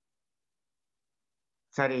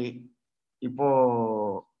 சரி, இப்போ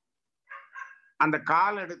அந்த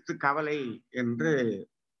கால் எடுத்து கவலை என்று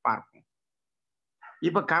பார்ப்போம்.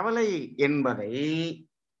 இப்ப கவலை என்பதை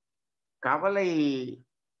கவலை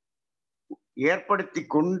ஏற்படுத்தி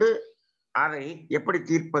கொண்டு அதை எப்படி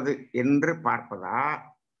தீர்ப்பது என்று பார்ப்பதா,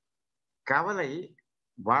 கவலை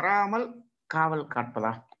வராமல் காவல்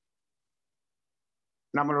காப்பதா?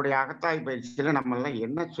 நம்மளுடைய அகத்தாய் பயிற்சியில நம்ம எல்லாம்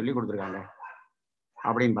என்ன சொல்லி கொடுத்துருக்காங்க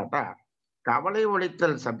அப்படின்னு பார்த்தா, கவலை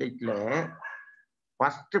ஒழித்தல் சப்ஜெக்ட்ல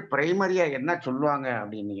ஃபர்ஸ்ட் பிரைமரியா என்ன சொல்லுவாங்க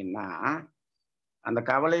அப்படின்னீங்கன்னா, அந்த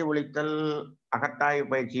கவலை ஒழித்தல்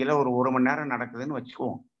அகத்தாய்வு பயிற்சியில ஒரு 1 மணி நேரம் நடக்குதுன்னு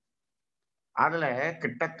வச்சுக்குவோம். அதுல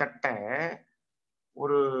கிட்டத்தட்ட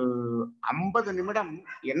ஒரு 50 நிமிடம்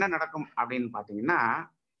என்ன நடக்கும் அப்படின்னு பாத்தீங்கன்னா,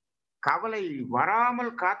 கவலை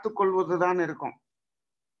வராமல் காத்துக் கொள்வதுதான் இருக்கும்.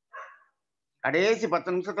 கடைசி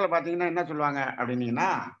 10 நிமிஷத்துல பாத்தீங்கன்னா என்ன சொல்லுவாங்க அப்படின்னீங்கன்னா,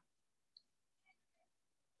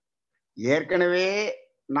 ஏற்கனவே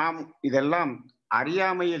நாம் இதெல்லாம்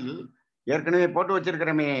அறியாமையில் ஏற்கனவே போட்டு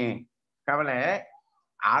வச்சிருக்கிறோமே கவலை,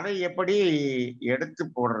 அதை எப்படி எடுத்து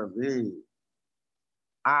போடுறது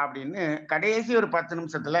அப்படின்னு கடைசி ஒரு 10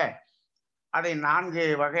 நிமிஷத்துல அதை 4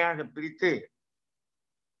 வகையாக பிரித்து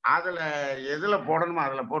அதுல எதுல போடணுமோ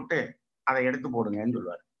அதுல போட்டு அதை எடுத்து போடுங்கன்னு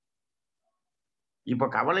சொல்லுவாரு. இப்ப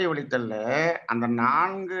கவலை ஒழித்தல்ல அந்த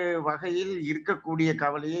 4 வகையில் இருக்கக்கூடிய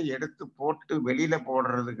கவலையை எடுத்து போட்டு வெளியில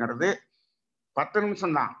போடுறதுங்கிறது 10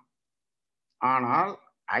 நிமிஷம் தான். ஆனால்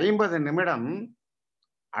 50 நிமிடம்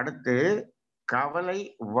அடுத்து கவலை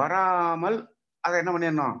வராமல் அதை என்ன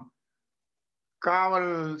பண்ணிடணும்,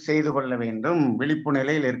 காவல் செய்து கொள்ள வேண்டும், விழிப்பு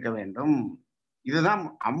நிலையில் இருக்க வேண்டும். இதுதான்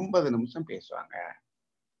 50 நிமிஷம் பேசுவாங்க.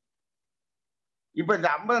 இப்ப இந்த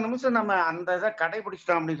 50 நிமிஷம் நம்ம அந்த இதை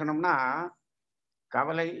கடைபிடிச்சிட்டோம் அப்படின்னு சொன்னோம்னா,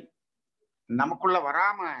 கவலை நமக்குள்ள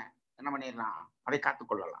வராம என்ன பண்ணிடலாம், அதை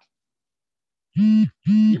காத்துக்கொள்ளலாம்.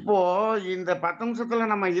 இப்போ இந்த 10 நிமிஷத்துல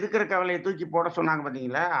நம்ம இருக்கிற கவலையை தூக்கி போட சொன்னாங்க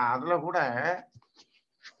பாத்தீங்களா, அதுல கூட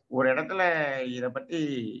ஒரு இடத்துல இத பத்தி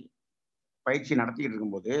பயிற்சி நடத்திக்கிட்டு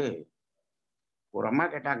இருக்கும்போது ஒரு அம்மா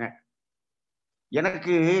கேட்டாங்க,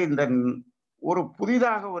 எனக்கு இந்த ஒரு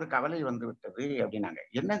புதிதாக ஒரு கவலை வந்து விட்டது அப்படின்னாங்க.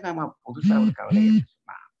 என்னங்கம்மா புதுசா ஒரு கவலை அப்படின்னு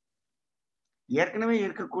சொன்னா, ஏற்கனவே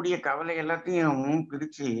இருக்கக்கூடிய கவலை எல்லாத்தையும்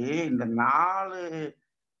பிரிச்சு இந்த 4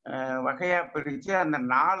 வகையா பிரிச்சு அந்த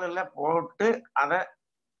 4ல போட்டு அதை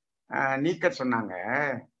நீக்க சொன்னாங்க.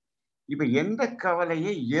 இப்ப எந்த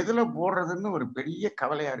கவலையை எதுல போடுறதுன்னு ஒரு பெரிய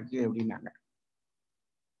கவலையா இருக்கு அப்படின்னாங்க.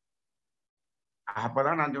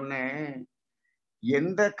 அப்பதான் நான் சொன்னேன்,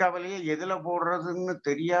 எந்த கவலையை எதுல போடுறதுன்னு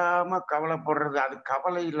தெரியாம கவலைப்படுறது அது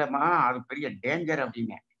கவலை இல்லம்மா, அது பெரிய டேஞ்சர்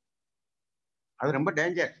அப்படின்னேன். அது ரொம்ப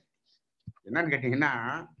டேஞ்சர். என்னன்னு கேட்டீங்கன்னா,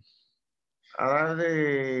 அதாவது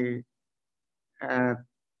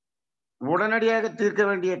உடனடியாக தீர்க்க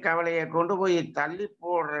வேண்டிய கவலையை கொண்டு போய் தள்ளி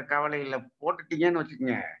போடுற கவலையில போட்டுட்டீங்கன்னு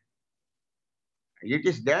வச்சுக்கோங்க, இட்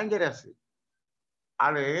இஸ் டேஞ்சரஸ்.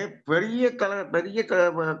 அது பெரிய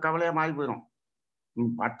கவலையா மாறி போயிடும்.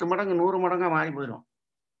 10 மடங்கு 100 மடங்கா மாறி போயிடும்.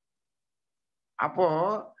 அப்போ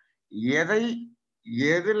எதை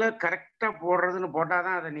எதுல கரெக்டா போடுறதுன்னு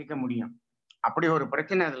போட்டாதான் அதை நீக்க முடியும். அப்படி ஒரு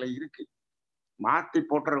பிரச்சனை அதுல இருக்கு. மாத்தி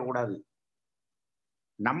போட்டுறக்கூடாது.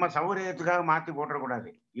 நம்ம சௌகரியத்துக்காக மாத்தி போட்டுறக்கூடாது.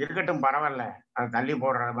 இருக்கட்டும் பரவாயில்ல, அதை தள்ளி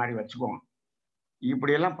போடுற மாதிரி வச்சுக்குவோம்.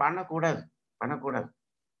 இப்படி எல்லாம் பண்ணக்கூடாது, பண்ணக்கூடாது.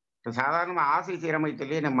 இப்ப சாதாரணமா ஆசை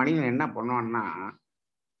சீரமைத்திலேயே நம்ம மனிதன் என்ன பண்ணுவான்னா,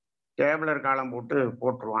 டேபிளர் காலம் போட்டு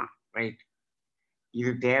போட்டுருவான். ரைட்,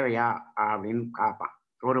 இது தேவையா அப்படின்னு பார்ப்பான்.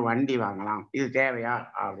 ஒரு வண்டி வாங்கலாம், இது தேவையா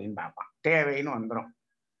அப்படின்னு பார்ப்பான். தேவைன்னு வந்துடும்.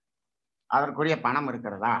 அதற்குரிய பணம்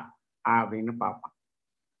இருக்கிறதா அப்படின்னு பார்ப்பான்.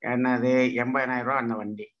 என்னது 80,000 ரூபா அந்த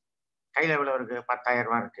வண்டி, கையில எவ்வளவு இருக்கு, 10,000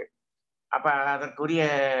 ரூபா இருக்கு. அப்ப அதற்குரிய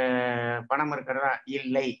பணம் இருக்கிறதா,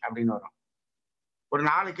 இல்லை அப்படின்னு வரும். ஒரு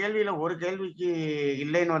 4 கேள்வியில ஒரு கேள்விக்கு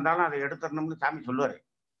இல்லைன்னு வந்தாலும் அதை எடுத்துடணும்னு சாமி சொல்லுவாரு.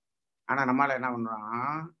 ஆனா நம்மளால என்ன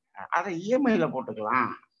பண்றோம், அதை இஎம்ஐல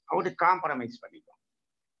போட்டுக்கலாம், அப்படி காம்ப்ரமைஸ் பண்ணிக்கலாம்.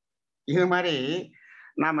 இது மாதிரி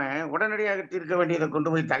நாம உடனடியாக தீர்க்க வேண்டியதை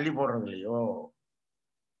கொண்டு போய் தள்ளி போடுறது இல்லையோ.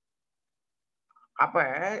 அப்ப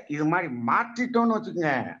இது மாதிரி மாற்றிட்டோம்னு வச்சுக்கோங்க,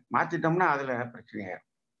 மாத்திட்டோம்னா அதுல பிரச்சனையா.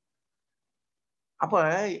 அப்ப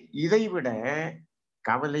இதை விட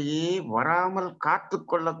கவலையே வராமல் காத்து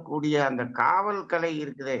கொள்ளக்கூடிய அந்த காவல் கலை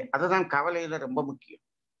இருக்குதே, அதுதான் கவலையில ரொம்ப முக்கியம்,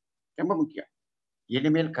 ரொம்ப முக்கியம்.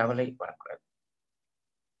 இனிமேல் கவலை வரக்கூடாது.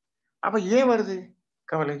 அப்ப ஏன் வருது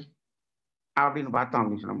கவலை அப்படின்னு பார்த்தோம்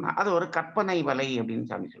அப்படின்னு சொன்னோம்னா, அது ஒரு கற்பனை வலை அப்படின்னு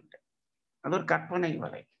சாமி சொல்லிட்டேன். அது ஒரு கற்பனை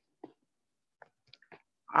வலை.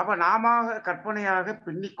 அப்ப நாம கற்பனையாக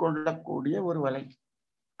பின்னிக் கொள்ளக்கூடிய ஒரு வலை.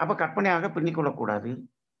 அப்ப கற்பனையாக பின்னிக் கொள்ளக்கூடாது.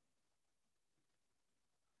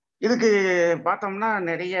 இதுக்கு பார்த்தோம்னா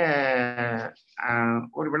நிறைய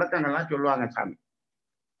ஒரு விளக்கங்கள்லாம் சொல்லுவாங்க சாமி.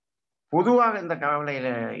 பொதுவாக இந்த கவலையில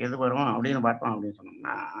எது வரும் அப்படின்னு பார்த்தோம் அப்படின்னு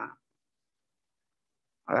சொன்னோம்னா,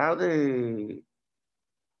 அதாவது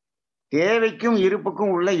தேவைக்கும்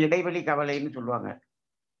இருப்புக்கும் உள்ள இடைவெளி கவலைன்னு சொல்லுவாங்க.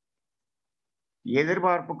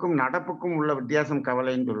 எதிர்பார்ப்புக்கும் நடப்புக்கும் உள்ள வித்தியாசம்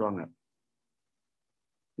கவலைன்னு சொல்லுவாங்க.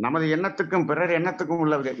 நமது எண்ணத்துக்கும் பிறர் எண்ணத்துக்கும்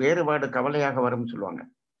உள்ள வேறுபாடு கவலையாக வரும்னு சொல்லுவாங்க.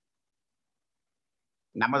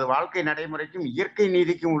 நமது வாழ்க்கை நடைமுறைக்கும் இயற்கை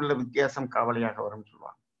நீதிக்கும் உள்ள வித்தியாசம் கவலையாக வரும்னு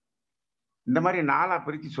சொல்லுவாங்க. இந்த மாதிரி 4ஆ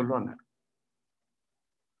பிரிச்சு சொல்லுவாங்க.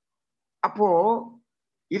 அப்போ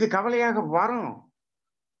இது கவலையாக வரும்.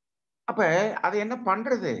 அப்ப அது என்ன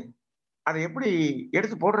பண்றது? அதை எப்படி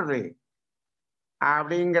எடுத்து போடுறது?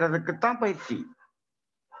 அப்படிங்கிறதுக்குத்தான் பயிற்சி.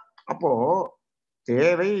 அப்போ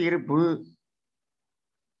தேவை, இருப்பு.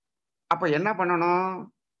 அப்ப என்ன பண்ணணும்?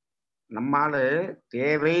 நம்மால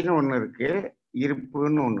தேவைன்னு ஒண்ணு இருக்கு,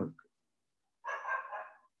 இருப்புன்னு ஒண்ணு இருக்கு.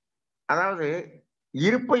 அதாவது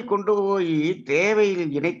இருப்பை கொண்டு போய்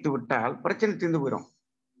தேவையில் இணைத்து விட்டால் பிரச்சனை தீர்ந்து போயிடும்.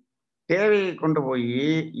 தேவையை கொண்டு போய்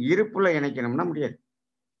இருப்புல இணைக்கணும்னா முடியாது.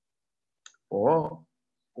 ஓ,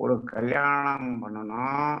 ஒரு கல்யாணம்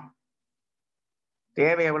பண்ணணும்.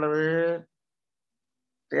 தேவை எவ்வளவு?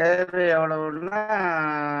 தேவை எவ்வளவுன்னா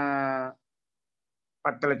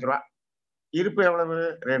 10 லட்ச ரூபா. இருப்பு எவ்வளவு?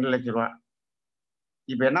 2 லட்ச ரூபா.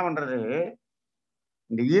 இப்ப என்ன பண்றது?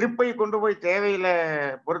 இந்த இருப்பை கொண்டு போய் தேவையில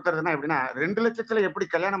பொருத்துறதுன்னா எப்படின்னா, 2 லட்சத்துல எப்படி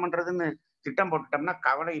கல்யாணம் பண்றதுன்னு திட்டம் போட்டுட்டோம்னா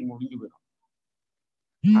கவலை முடிஞ்சு போயிடும்.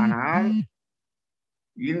 ஆனால்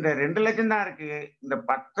இந்த 2 லட்சம் தான் இருக்கு. இந்த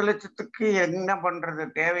 10 லட்சத்துக்கு என்ன பண்றது?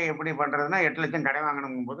 தேவை எப்படி பண்றதுன்னா 8 லட்சம் கடன்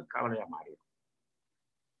வாங்கணும் போது கவலையா மாறிடும்.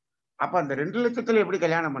 அப்ப அந்த 2 லட்சத்துல எப்படி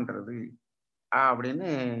கல்யாணம் பண்றது? அப்படின்னு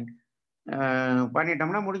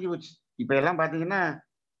பண்ணிட்டோம்னா முடிஞ்சு போச்சு. இப்ப எல்லாம் பாத்தீங்கன்னா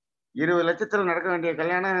 20 லட்சத்துல நடக்க வேண்டிய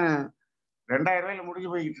கல்யாணம் 2000 ரூபாயில முடிஞ்சு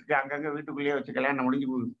போய்கிட்டு இருக்கு. அங்கங்க வீட்டுக்குள்ளேயே வச்சு கல்யாணம் முடிஞ்சு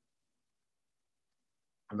போகுது.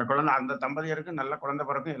 அந்த குழந்தை, அந்த தம்பதியருக்கு நல்ல குழந்தை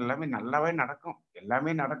பிறக்கும். எல்லாமே நல்லாவே நடக்கும்.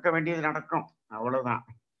 எல்லாமே நடக்க வேண்டியது நடக்கும். அவ்வளவுதான்.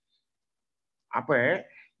 அப்ப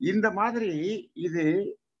இந்த மாதிரி இது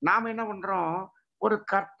நாம என்ன பண்றோம்? ஒரு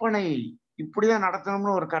கற்பனை. இப்படிதான்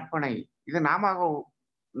நடத்தணும்னு ஒரு கற்பனை. இது நாம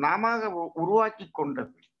உருவாக்கி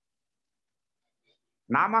கொண்டது.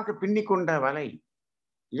 நாம பின்னிக் கொண்ட வலை.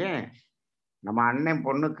 ஏன்? நம்ம அண்ணன்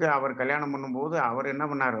பொண்ணுக்கு அவர் கல்யாணம் பண்ணும்போது அவர் என்ன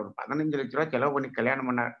பண்ணாரு? ஒரு 15 லட்ச ரூபாய் செலவு பண்ணி கல்யாணம்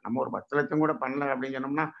பண்ணார். நம்ம ஒரு 10 லட்சம் கூட பண்ணல அப்படின்னு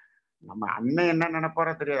சொன்னோம்னா, நம்ம அண்ணன் என்ன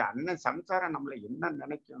நினைப்பாரோ தெரியாது. அண்ணன் சம்சாரம் நம்மள என்ன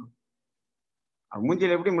நினைக்கும்?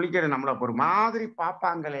 மூஞ்சில எப்படி முழிக்கிறது? நம்மள ஒரு மாதிரி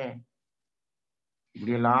பார்ப்பாங்களே.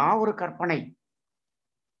 இப்படியெல்லாம் ஒரு கற்பனை.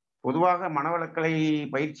 பொதுவாக மனவளக்கலை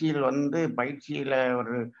பயிற்சியில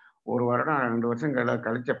ஒரு 1 வருடம் 2 வருஷம்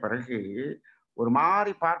கழிச்ச பிறகு ஒரு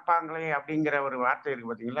மாதிரி பார்ப்பாங்களே அப்படிங்கிற ஒரு வார்த்தை இருக்கு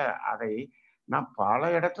பார்த்தீங்களா? அதை நான் பல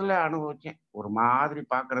இடத்துல அனுபவிச்சேன். ஒரு மாதிரி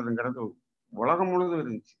பார்க்கறதுங்கிறது உலகம் முழுதும்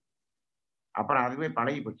இருந்துச்சு. அப்புறம் அதுவே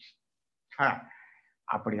பழகி போச்சு. ஹ,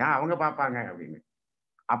 அப்படிதான் அவங்க பார்ப்பாங்க அப்படின்னு.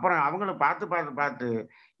 அப்புறம் அவங்களும் பார்த்து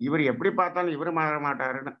இவர் எப்படி பார்த்தாலும் இவரு மாற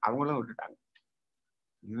மாட்டாருன்னு அவங்களும் விட்டுட்டாங்க.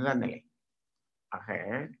 இதுதான் நிலை. ஆக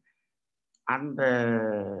அந்த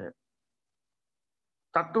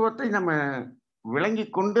தத்துவத்தை நம்ம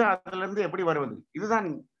விளங்கிக் கொண்டு அதிலிருந்து எப்படி வருவது? இதுதான்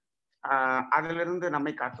அதிலிருந்து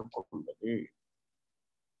நம்மை காத்துக் கொள்வது.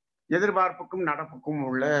 எதிர்பார்ப்புக்கும் நடப்புக்கும்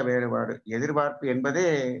உள்ள வேறுபாடு. எதிர்பார்ப்பு என்பதே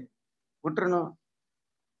விட்டுறணும்.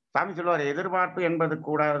 சாமி சொல்லுவாரு, எதிர்பார்ப்பு என்பது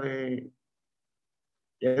கூடாது.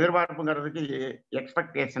 எதிர்பார்ப்புங்கிறதுக்கு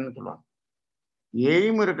எக்ஸ்பெக்டேஷன் சொல்லுவாங்க.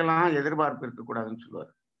 எய்ம் இருக்கலாம், எதிர்பார்ப்பு இருக்கக்கூடாதுன்னு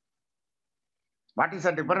சொல்லுவாரு. What is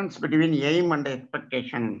the difference between aim and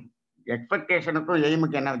expectation? எக்ஸ்பெக்டேஷனுக்கும்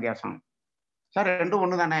எய்முக்கு என்ன வித்தியாசம்? சார் ரெண்டும்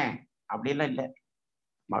ஒண்ணு தானே? அப்படிலாம் இல்லை.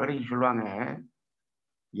 மகரிஷி சொல்லுவாங்க,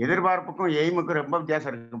 எதிர்பார்ப்புக்கும் எய்முக்கும் ரொம்ப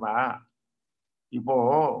வித்தியாசம் இருக்குப்பா. இப்போ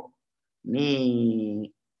நீ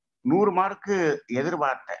 100 மார்க்கு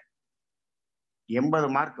எதிர்பார்த்த, 80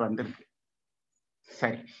 மார்க் வந்திருக்கு.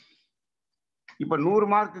 சரி, இப்ப 100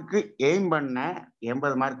 மார்க்குக்கு எய்ம் பண்ண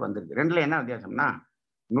 80 மார்க் வந்திருக்கு. ரெண்டுல என்ன வித்தியாசம்னா,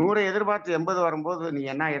 100 எதிர்பார்த்து 80 வரும்போது நீ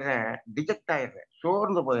என்ன ஆயிடுற? டிஜெக்ட் ஆயிடுற,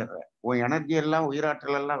 சோர்ந்து போயிடுற. உன் எனர்ஜி எல்லாம்,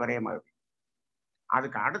 உயிராற்றல் எல்லாம் விரயமாகுது.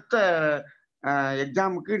 அதுக்கு அடுத்த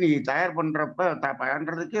எக்ஸாமுக்கு நீ தயார்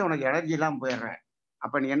பண்றதுக்கே உனக்கு எனர்ஜி எல்லாம் போயிடுற.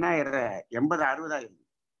 அப்ப நீ என்ன ஆயிடுற? 80 60 ஆயிடுது.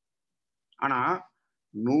 ஆனா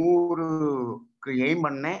 100க்கு எய்ம்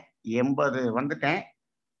பண்ணேன், 80 வந்துட்டேன்.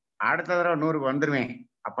 அடுத்த தடவை 100க்கு வந்துருவேன்.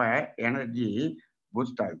 அப்ப எனர்ஜி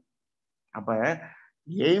பூஸ்ட் ஆகுது. அப்ப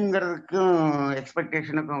எய்ம்ங்கிறதுக்கும்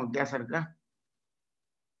எக்ஸ்பெக்டேஷனுக்கும் வித்தியாசம் இருக்கா?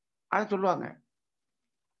 அத சொல்லுவாங்க.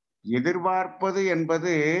 எதிர்பார்ப்பது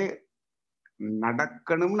என்பது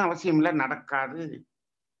நடக்கணும்னு அவசியம் இல்ல, நடக்காது.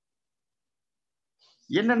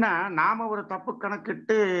 என்னன்னா, நாம ஒரு தப்பு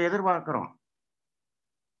கணக்கிட்டு எதிர்பார்க்கிறோம்.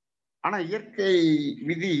 ஆனா இயற்கை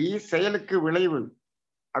விதி செயலுக்கு விளைவு.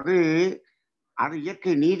 அது அது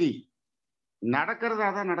இயற்கை நீதி. நடக்கிறது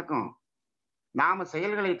அதான் நடக்கும். நாம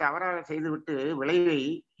செயல்களை தவறாக செய்துவிட்டு விளைவை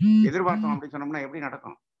எதிர்பார்த்தோம் அப்படின்னு சொன்னோம்னா எப்படி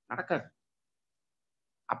நடக்கும்? நடக்காது.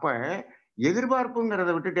 அப்ப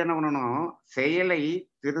எதிர்பார்ப்புங்கிறத விட்டுட்டு என்ன பண்ணணும்? செயலை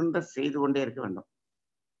திருந்த செய்து கொண்டே இருக்க வேண்டும்.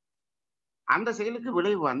 அந்த செயலுக்கு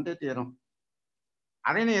விளைவு வந்தே தீரும்.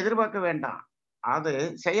 அதை நீ எதிர்பார்க்க வேண்டாம். அது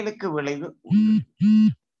செயலுக்கு விளைவு உண்டு.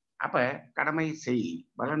 அப்ப கடமை செய்,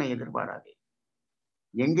 பலனை எதிர்பாராதே.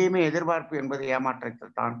 எங்கேயுமே எதிர்பார்ப்பு என்பது ஏமாற்றத்தை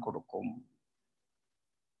தான் கொடுக்கும்.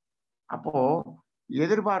 அப்போ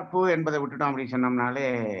எதிர்பார்ப்பு என்பதை விட்டுட்டோம் அப்படின்னு சொன்னோம்னாலே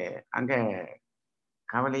அங்க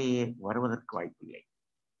கவலையே வருவதற்கு வாய்ப்பில்லை.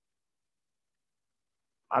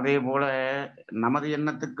 அதே போல நமது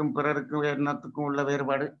எண்ணத்துக்கும் பிறருக்கு எண்ணத்துக்கும் உள்ள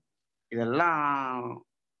வேறுபாடு இதெல்லாம்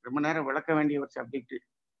ரொம்ப நேரம் விளக்க வேண்டிய ஒரு சப்ஜெக்ட்.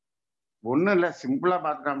 ஒண்ணும் இல்ல, சிம்பிளா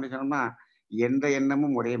பார்த்துட்டோம் அப்படின்னு சொன்னோம்னா எந்த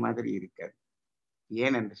எண்ணமும் ஒரே மாதிரி இருக்காது.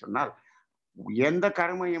 ஏன் என்று சொன்னால் எந்த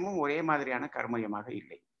கர்மயமும் ஒரே மாதிரியான கர்மயமாக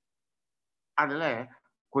இல்லை. அதுல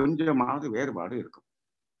கொஞ்சமாவது வேறுபாடு இருக்கும்.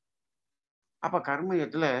 அப்ப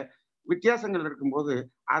கர்மயத்துல வித்தியாசங்கள் இருக்கும்போது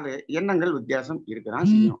அது எண்ணங்கள் வித்தியாசம் இருக்கதான்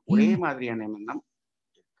செய்யும். ஒரே மாதிரியான எண்ணம்.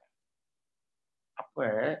 அப்ப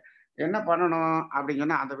என்ன பண்ணணும் அப்படின்னு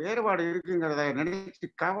சொன்னா அந்த வேறுபாடு இருக்குங்கிறத நினைச்சு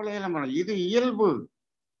கவலையெல்லாம் பண்ணணும். இது இயல்பு.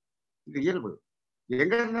 இது இயல்பு.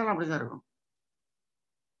 எங்க இருந்தாலும் அப்படிதான் இருக்கும்.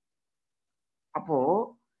 அப்போ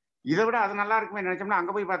இதை விட அது நல்லா இருக்குமே நினைச்சோம்னா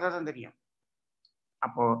அங்க போய் பார்த்தா தான் தெரியும்.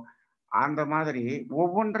 அப்போ அந்த மாதிரி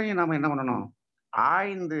ஒவ்வொன்றையும் நாம என்ன பண்ணணும்?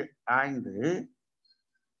 ஆய்ந்து ஆய்ந்து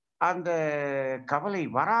அந்த கவலை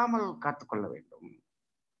வராமல் காத்துக்கொள்ள வேண்டும்.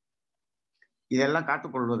 இதெல்லாம்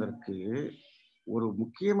காத்துக்கொள்வதற்கு ஒரு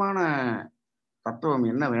முக்கியமான தத்துவம்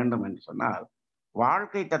என்ன வேண்டும் என்று சொன்னால்,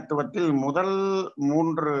 வாழ்க்கை தத்துவத்தில் முதல்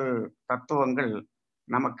 3 தத்துவங்கள்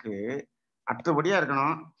நமக்கு அத்துபடியா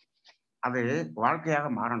இருக்கணும். அது வாழ்க்கையாக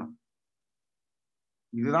மாறணும்.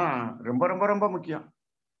 இதுதான் ரொம்ப ரொம்ப ரொம்ப முக்கியம்.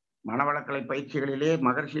 மனவளக்கலை பயிற்சிகளிலே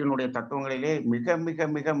மகர்ஷியினுடைய தத்துவங்களிலே மிக மிக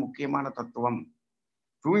மிக முக்கியமான தத்துவம்.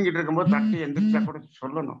 தூங்கிட்டு இருக்கும்போது தட்டி எந்திரிச்சா கூட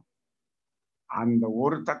சொல்லணும். அந்த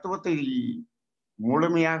ஒரு தத்துவத்தை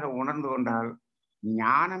முழுமையாக உணர்ந்து கொண்டால்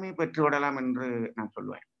ஞானமே பெற்று விடலாம் என்று நான்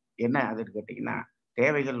சொல்லுவேன். என்ன அதுன்னு கேட்டீங்கன்னா,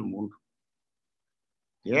 தேவைகள் 3.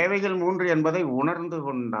 தேவைகள் 3 என்பதை உணர்ந்து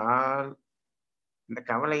கொண்டால் இந்த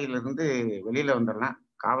கவலையிலிருந்து வெளியில வந்துடலாம்.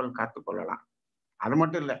 காவல் காத்துக் கொள்ளலாம். அது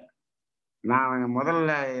மட்டும் இல்ல. நான்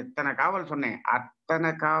முதல்ல எத்தனை காவல் சொன்னேன்.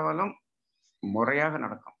 அத்தனை காவலும் முறையாக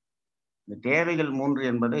நடக்கும். இந்த தேவைகள் 3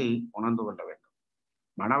 என்பதை உணர்ந்து கொள்ள வேண்டும்.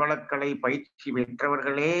 மனவளக்கலை பயிற்சி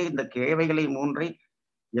பெற்றவர்களே இந்த தேவைகளை 3ஐ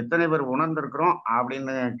எத்தனை பேர் உணர்ந்திருக்கிறோம்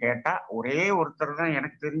அப்படின்னு கேட்டா, ஒரே ஒருத்தர் தான்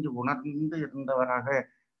எனக்கு தெரிஞ்சு உணர்ந்து இருந்தவராக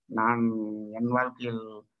நான் என் வாழ்க்கையில்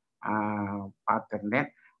பார்த்திருந்தேன்.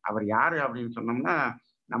 அவர் யாரு அப்படின்னு சொன்னோம்னா,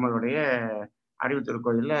 நம்மளுடைய அறிவு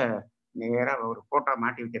திருக்கோயில்ல நேரா ஒரு போட்டோ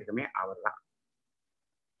மாட்டி வச்சிருக்கோமே அவர் தான்.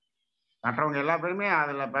 மற்றவங்க எல்லா பேருமே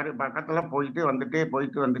அதுல பக்கத்துல போயிட்டு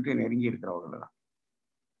வந்துட்டு நெருங்கி இருக்கிறவங்க தான்.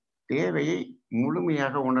 தேவையை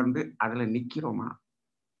முழுமையாக உணர்ந்து அதுல நிக்கிறோமா?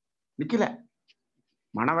 நிக்கல.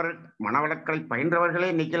 மனவளக்கலை பயின்றவர்களே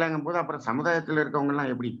நிக்கலங்கும் போது அப்புறம் சமுதாயத்தில் இருக்கவங்க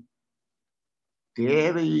எல்லாம் எப்படி?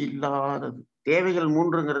 தேவையில்லாதது. தேவைகள்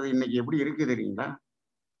 3ங்கிறது இன்னைக்கு எப்படி இருக்கு தெரியுங்களா?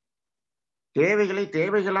 தேவைகளை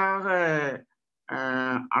தேவைகளாக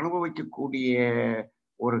அனுபவிக்கக்கூடிய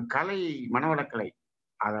ஒரு கலை மனவளக்கலை.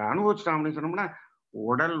 அதை அனுபவிச்சிட்டோம் அப்படின்னு சொன்னோம்னா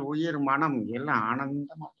உடல், உயிர், மனம் எல்லாம்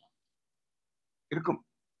ஆனந்தமா இருக்கும்.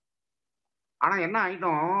 ஆனா என்ன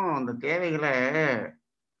ஆயிட்டோம், அந்த தேவைகளை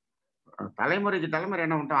தலைமுறைக்கு தலைமுறை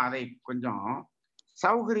என்ன பண்ணிட்டோம், அதை கொஞ்சம்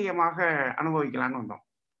சௌகரியமாக அனுபவிக்கலான்னு வந்தோம்.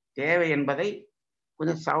 தேவை என்பதை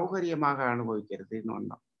கொஞ்சம் சௌகரியமாக அனுபவிக்கிறதுன்னு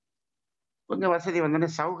வந்தோம். கொஞ்சம் வசதி வந்தோடனே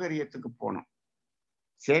சௌகரியத்துக்கு போனோம்.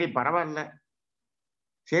 சரி பரவாயில்ல,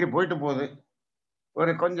 சரி போயிட்டு போகுது,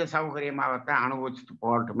 ஒரு கொஞ்சம் சௌகரியமாகத்தான் அனுபவிச்சுட்டு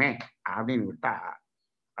போகட்டுமே அப்படின்னு விட்டா,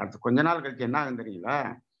 அடுத்து கொஞ்ச நாள் கழிச்சு என்ன ஆகும் தெரியுங்களா?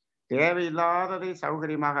 தேவையில்லாததை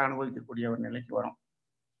சௌகரியமாக அனுபவிக்கக்கூடிய ஒரு நிலைக்கு வரும்.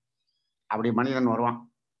 அப்படி மனிதன் வருவான்.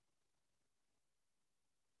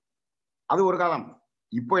 அது ஒரு காலம்.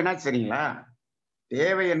 இப்போ என்னாச்சு சரிங்களா?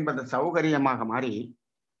 தேவை என்பது சௌகரியமாக மாறி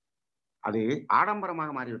அது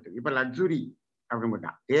ஆடம்பரமாக மாறிவிட்டது. இப்ப லக்ஸுரி அப்படின்னு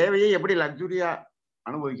போட்டான். தேவையை எப்படி லக்ஸுரியா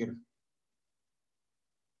அனுபவிக்கிறது?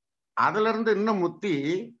 அதுல இருந்து இன்னும் முத்தி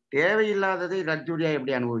தேவையில்லாததை லக்ஸுரியா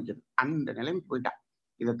எப்படி அனுபவிக்கிறது அந்த நிலைமைக்கு போயிட்டான்.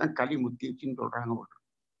 இதைத்தான் களி முத்திச்சுன்னு சொல்றாங்க.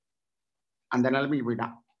 அந்த நிலைமைக்கு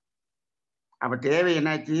போயிட்டான். அப்ப தேவை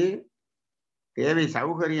என்னாச்சு? தேவை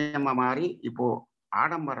சௌகரியமா மாறி இப்போ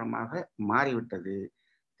ஆடம்பரமாக மாறிவிட்டது.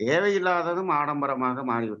 தேவையில்லாததும் ஆடம்பரமாக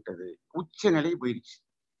மாறிவிட்டது. உச்ச நிலைக்கு போயிடுச்சு.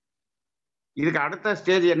 இதுக்கு அடுத்த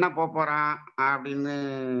ஸ்டேஜ் என்ன போறான் அப்படின்னு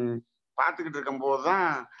பார்த்துக்கிட்டு இருக்கும் போதுதான்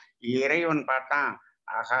இறைவன் பார்த்தான்.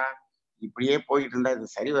 ஆகா, இப்படியே போயிட்டு இருந்தா இது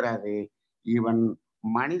சரி வராது. இவன்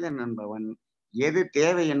மனிதன் என்பவன் எது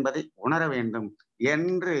தேவை என்பதை உணர வேண்டும்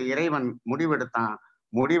என்று இறைவன் முடிவெடுத்தான்.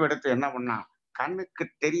 முடிவெடுத்து என்ன பண்ணான்? கண்ணுக்கு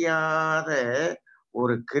தெரியாத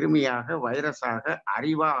ஒரு கிருமியாக, வைரஸாக,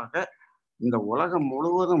 அறிவாக இந்த உலகம்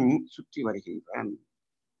முழுவதும் சுற்றி வருகின்றான்.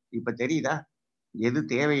 இப்ப தெரியுதா எது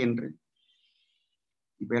தேவை என்று?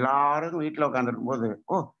 இப்ப எல்லாரும் வீட்டுல உட்கார்ந்துருக்கும் போது,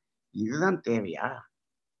 ஓ, இதுதான் தேவையா?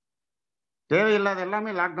 தேவையில்லாத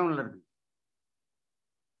எல்லாமே லாக்டவுன்ல இருக்கு.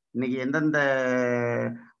 இன்னைக்கு எந்தெந்த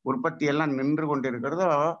உற்பத்தி எல்லாம் நின்று கொண்டு இருக்கிறதோ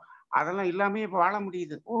அதெல்லாம் இல்லாம இப்ப வாழ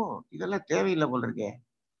முடியுது. ஓ, இதெல்லாம் தேவையில்லை போல் இருக்கே.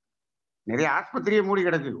 நிறைய ஆஸ்பத்திரியே மூடி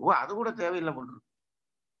கிடக்கு. ஓ, அது கூட தேவையில்லை போல் இருக்கு.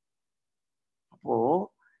 அப்போ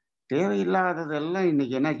தேவையில்லாததெல்லாம்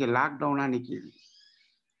இன்னைக்கு என்னாச்சு? லாக்டவுனா நிக்குது.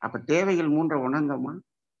 அப்ப தேவைகள் 3 உணர்ந்தோமா?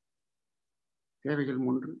 தேவைகள்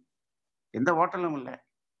 3 எந்த ஹோட்டலும் இல்லை.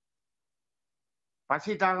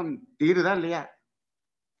 பசி தாகம் தீருதா இல்லையா?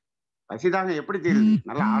 பசி தாகம் எப்படி தீருது?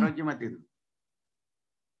 நல்லா ஆரோக்கியமா தீருது.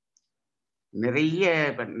 நிறைய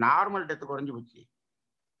இப்ப நார்மல் டெத் குறைஞ்சு போச்சு.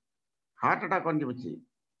 ஹார்ட் அட்டாக் குறைஞ்சு போச்சு.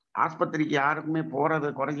 ஆஸ்பத்திரிக்கு யாருக்குமே போறது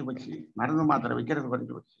குறைஞ்சு போச்சு. மருந்து மாத்திரை வைக்கிறது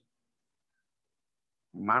குறைஞ்சு போச்சு.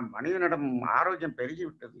 மனிதனிடம் ஆரோக்கியம் பெருகி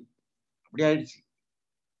விட்டது. அப்படி ஆயிடுச்சு.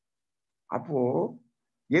 அப்போ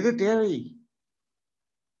எது தேவை?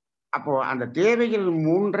 அப்போ அந்த தேவைகள்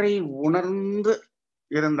 3ஐ உணர்ந்து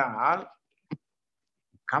இருந்தால்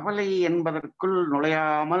கவலை என்பதற்குள்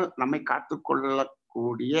நுழையாமல் நம்மை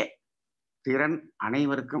காத்துக்கொள்ளக்கூடிய திறன்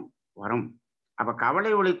அனைவருக்கும் வரும். அப்ப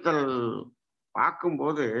கவலை ஒழித்தல்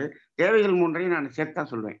பார்க்கும்போது தேவைகள் 3ஐயும் நான்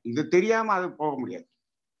சேர்த்தான் சொல்வேன். இது தெரியாம அது போக முடியாது.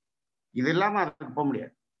 இது இல்லாம அதுக்கு போக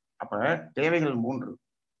முடியாது. அப்ப தேவைகள் 3.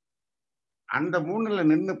 அந்த 3ல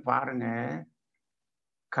நின்னு பாருங்க.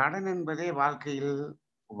 கடன் என்பதே வாழ்க்கையில்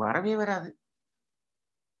வரவே வராது.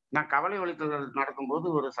 நான் கவலை ஒழித்தல் நடக்கும்போது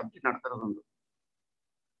ஒரு சப்ஜெக்ட் நடத்துறது உண்டு.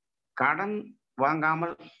 கடன்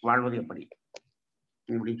வாங்காமல் வாழ்வது எப்படி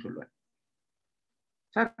இப்படின்னு சொல்லுவேன்.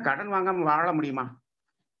 சார், கடன் வாங்காம வாழ முடியுமா?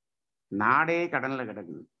 நாடே கடன்ல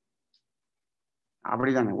கிடக்குது.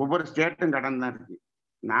 அப்படிதானே? ஒவ்வொரு ஸ்டேட்டும் கடன் தான் இருக்கு.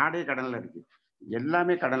 நாடே கடன்ல இருக்கு.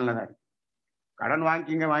 எல்லாமே கடன்ல தான் இருக்கு. கடன்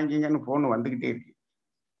வாங்கிங்க வாங்கிங்கன்னு போன் வந்துகிட்டே இருக்கு.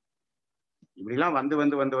 இப்படிலாம் வந்து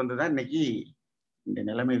வந்து வந்து வந்துதான் இன்னைக்கு இந்த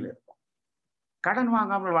நிலைமையில இருக்கும். கடன்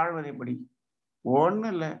வாங்காமல் வாழ்வது எப்படி?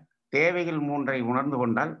 ஒண்ணும் இல்ல. தேவைகள் 3ஐ உணர்ந்து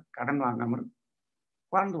கொண்டால் கடன் வாங்காமல்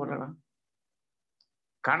வாழ்ந்து கொள்ளலாம்.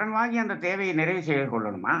 கடன் வாங்கி அந்த தேவையை நிறைவு செய்து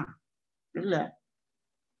கொள்ளணுமா? இல்ல.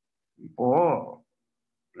 இப்போ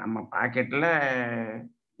நம்ம பாக்கெட்ல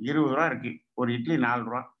 20 ரூபா இருக்கு. ஒரு இட்லி 4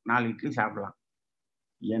 ரூபா. 4 இட்லி சாப்பிடலாம்.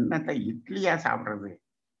 என்னத்த இட்லியா சாப்பிடுறது?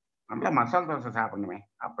 நல்லா மசால் தோசை சாப்பிடணுமே.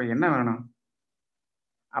 அப்ப என்ன வேணும்?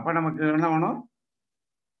 அப்ப நமக்கு என்ன வேணும்?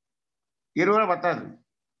 20 ரூபா பத்தாது.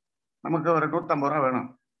 நமக்கு ஒரு 150 ரூபா வேணும்.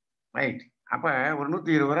 ரைட். அப்ப ஒரு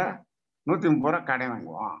 120 ரூபா, 130 ரூபா கடன்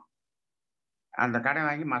வாங்குவோம். அந்த கடன்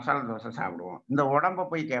வாங்கி மசாலா தோசை சாப்பிடுவோம். இந்த உடம்ப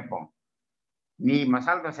போய் கேட்போம். நீ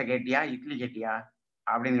மசால் தோசை கேட்டியா? இட்லி கேட்டியா?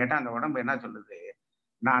 அப்படின்னு கேட்டா அந்த உடம்பு என்ன சொல்லுது?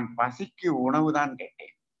 நான் பசிக்கு உணவு தான்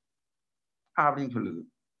கேட்டேன் அப்படின்னு சொல்லுது.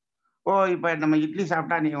 ஓ, இப்ப நம்ம இட்லி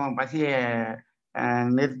சாப்பிட்டா நீ உன் பசிய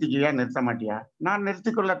நிறுத்திக்குவியா, நிறுத்த மாட்டியா? நான்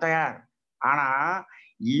நிறுத்திக்கொள்ள தயார். ஆனா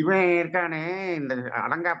இவன் இருக்கானே, இந்த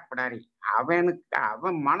அலங்காப்பிடாரி,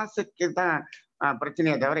 அவன் மனசுக்கு தான்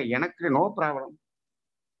பிரச்சனையே தவிர எனக்கு நோ ப்ராப்ளம்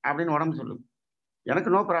அப்படின்னு உடம்பு சொல்லுது. எனக்கு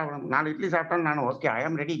நோ ப்ராப்ளம். 4 இட்லி சாப்பிட்டாலும் நான் okay, I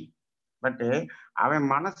am ready. But அவன்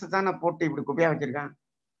மனசு தானே போட்டு இப்படி குப்பையா வச்சிருக்கான்.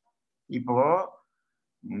 இப்போ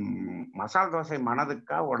மசால் தோசை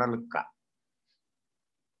மனதுக்கா உடலுக்கா?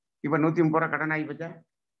 இப்ப 130 ரூபா கடன் ஆகி போச்சா?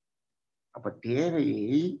 அப்ப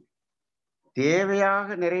தேவையை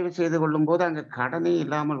தேவையாக நிறைவு செய்து கொள்ளும் போது அங்க கடனே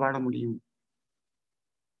இல்லாமல் வாழ முடியும்.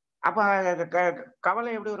 அப்ப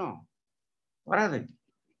கவலை எப்படி வரும்? வராது.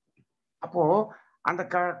 அப்போ அந்த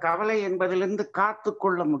கவலை என்பதிலிருந்து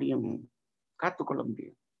காத்துக்கொள்ள முடியும். காத்துக்கொள்ள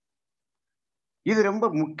முடியும். இது ரொம்ப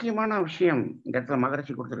முக்கியமான விஷயம் இந்த இடத்துல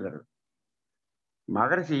மகரிஷி கொடுத்திருக்காரு.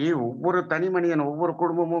 மகரிஷி ஒவ்வொரு தனி மனிதன், ஒவ்வொரு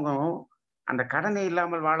குடும்பமும் அந்த கடனை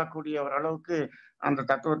இல்லாமல் வாழக்கூடிய ஒரு அளவுக்கு அந்த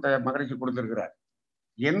தத்துவத்தை மகரிஷி கொடுத்திருக்கிறார்.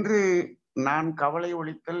 என்று நான் கவலை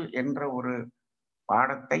ஒழித்தல் என்ற ஒரு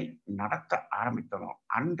பாடத்தை நடத்த ஆரம்பித்தனோ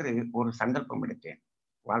அன்று ஒரு சங்கல்பம் எடுத்தேன்.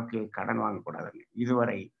 வாழ்க்கையில் கடன் வாங்கக்கூடாதுன்னு.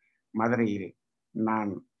 இதுவரை மதுரையில்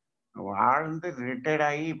நான் வாழ்ந்து ரிட்டையர்ட்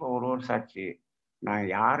ஆகி இப்போ 1 வருஷம் ஆச்சு. நான்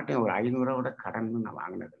யார்கிட்டையும் ஒரு 500 விட கடன் நான்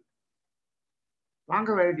வாங்கினது இல்ல.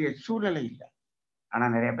 வாங்க வேண்டிய சூழ்நிலை இல்லை. ஆனா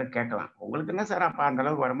நிறைய பேர் கேட்கலாம், உங்களுக்கு என்ன சார் அப்ப அந்த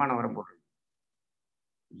அளவுக்கு வருமானம் வரும்போது?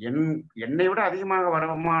 என்னை விட அதிகமாக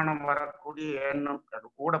வருமானம் வரக்கூடிய எண்ணம் அது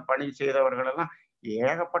கூட பணி செய்தவர்கள் எல்லாம்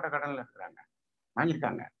ஏகப்பட்ட கடன்ல இருக்கிறாங்க,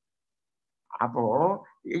 வாங்கியிருக்காங்க. அப்போ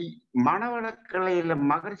இ- மனவளக்கலையில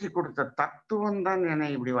மகிழ்ச்சி கொடுத்த தத்துவம் தான் என்னை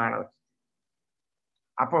இப்படி வாழ வச்சு.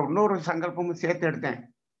 அப்போ இன்னொரு சங்கல்பமும் சேர்த்து எடுத்தேன்.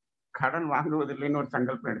 கடன் வாங்குவதில்லைன்னு ஒரு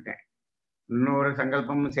சங்கல்பம் எடுத்தேன். இன்னொரு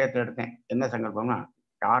சங்கல்பமும் சேர்த்து எடுத்தேன். என்ன சங்கல்பம்னா,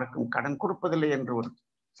 யாருக்கும் கடன் கொடுப்பதில்லை என்று ஒரு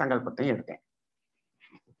சங்கல்பத்தையும் எடுத்தேன்.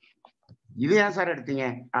 இது ஏன் சார் எடுத்தீங்க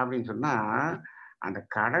அப்படின்னு சொன்னா, அந்த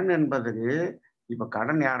கடன் என்பது இப்ப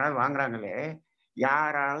கடன் யாராவது வாங்குறாங்களே,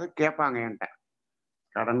 யாராவது கேட்பாங்க என்கிட்ட,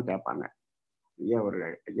 கடன் கேட்பாங்க. ஐயா ஒரு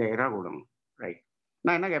 5000 கொடுங்க. ரைட்.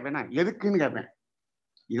 நான் என்ன கேட்பேன்னா, எதுக்குன்னு கேட்பேன்.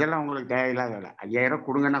 இதெல்லாம் உங்களுக்கு தேவையில்லாத வேலை. 5000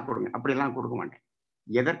 கொடுங்கன்னா கொடுங்க. அப்படிலாம் கொடுக்க மாட்டேன்.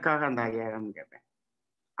 எதற்காக அந்த 5000 கேட்பேன்.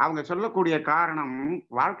 அவங்க சொல்லக்கூடிய காரணம்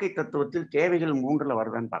வாழ்க்கை தத்துவத்தில் தேவைகள் 3ல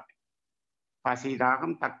வருதான்னு பார்ப்பேன். பசி,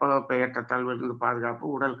 தாகம், தட்பவெப்ப ஏற்றத்தாழ்விலிருந்து பாதுகாப்பு,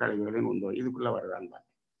 உடல் கழிவுகளின் உந்தோ இதுக்குள்ள வருதான்னு பார்ப்பேன்.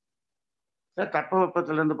 சார்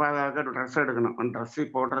தட்பவெப்பத்திலிருந்து பாதுகாக்க ட்ரெஸ் எடுக்கணும். அந்த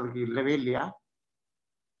ட்ரெஸ் போடுறதுக்கு இல்லவே இல்லையா?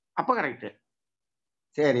 அப்ப கரெக்ட்.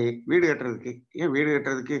 சரி, வீடு கட்டுறதுக்கு ஏன் வீடு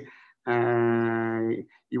கட்டுறதுக்கு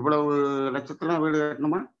இவ்வளவு லட்சத்துலாம் வீடு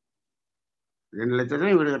கட்டணுமா?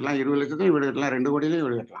 2,00,000 வீடு கட்டலாம், 20,00,000 வீடு கட்டலாம், 2 கோடியிலயும்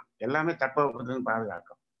வீடு கட்டலாம். எல்லாமே தட்பவெப்பத்திலிருந்து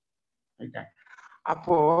பாதுகாக்கும். ரைட்டா?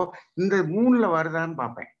 அப்போ இந்த 3ல வருதான்னு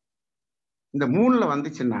பார்ப்பேன். இந்த 3ல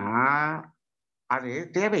வந்துச்சுன்னா அது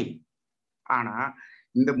தேவை. ஆனா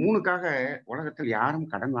இந்த 3க்காக உலகத்தில் யாரும்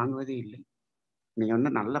கடன் வாங்குவதே இல்லை. நீங்க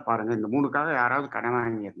வந்து நல்லா பாருங்க. இந்த 3க்காக யாராவது கடன்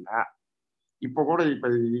வாங்கியிருந்தா, இப்ப கூட இப்ப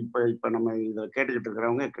இப்ப இப்ப நம்ம இத கேட்டுக்கிட்டு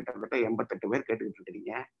இருக்கிறவங்க கிட்டத்தட்ட 88 பேர் கேட்டுக்கிட்டு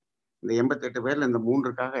இருக்கிறீங்க. இந்த 88 பேர்ல இந்த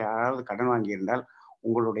 3க்காக யாராவது கடன் வாங்கியிருந்தால்,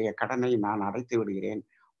 உங்களுடைய கடனை நான் அடைத்து விடுகிறேன்.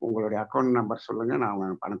 உங்களுடைய அக்கவுண்ட் நம்பர் சொல்லுங்க.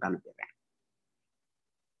 நான் பணத்த அனுப்பிடுறேன்.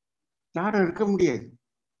 யாரும் இருக்க முடியாது.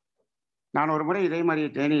 நான் ஒரு முறை இதே மாரி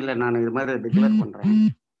தேனியில நான் இது மாரி டிக்ளேர் பண்றேன்.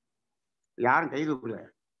 யாரும் கை தூக்கல.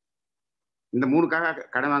 இந்த 3க்காக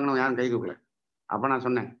கடன் வாங்கினவங்க யாரும் கை தூக்கல. அப்ப நான்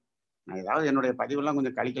சொன்னேன், நான் ஏதாவது என்னுடைய பதிவெல்லாம்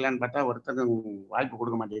கொஞ்சம் கழிக்கலான்னு பார்த்தா ஒருத்தரும் வாய்ப்பு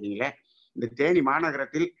கொடுக்க மாட்டேங்கிறீங்களே. இந்த தேனி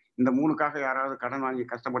மாநகரத்தில் இந்த 3க்காக யாராவது கடன் வாங்கி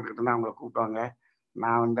கஷ்டப்பட்டுக்கிட்டு இருந்தா அவங்கள கூப்பிடுவாங்க.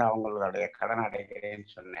 நான் வந்து அவங்களுடைய கடன் அடைக்கிறேன்னு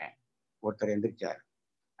சொன்னேன். ஒருத்தர் எந்திரிச்சார்.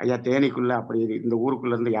 ஐயா தேனிக்குள்ள அப்படி இந்த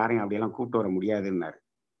ஊருக்குள்ள இருந்து யாரையும் அப்படியெல்லாம் கூப்பிட்டு வர முடியாதுன்னாரு.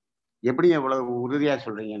 எப்படிங்க இவ்வளவு உறுதியா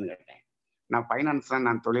சொல்றீங்கன்னு கேட்டேன். நான் ஃபைனான்ஸ் தான்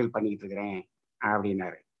நான் தொழில் பண்ணிக்கிட்டு இருக்கிறேன்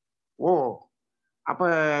அப்படின்னாரு. ஓ! அப்ப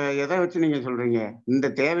எத வச்சு நீங்க சொல்றீங்க? இந்த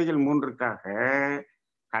தேவைகள் 3ற்காக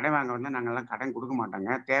கடன் வாங்க வந்தா நாங்கலாம் கடன் குடுக்க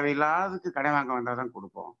மாட்டோங்க. தேவையில்லாததுக்கு கடன் வாங்க வந்தா தான்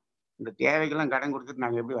குடுப்போம். இந்த தேவைக்கெல்லாம் கடன் குடுத்துட்டு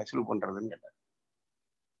நாங்க எப்படி வசூல் பண்றதுன்னு கேட்டாரு.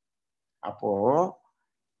 அப்போ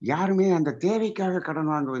யாருமே அந்த தேவைக்காக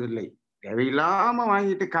கடன் வாங்குவதில்லை. தேவையில்லாம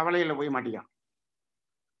வாங்கிட்டு கவலையில போய் மாட்டிக்கான்.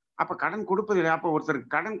 அப்ப கடன் குடுப்பதில்லை. அப்ப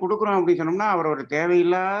ஒருத்தருக்கு கடன் குடுக்குறோம் அப்படின்னு சொன்னோம்னா, அவர் ஒரு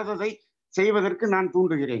தேவையில்லாததை செய்வதற்கு நான்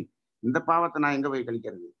தூண்டுகிறேன். இந்த பாவத்த நான் எங்க போய்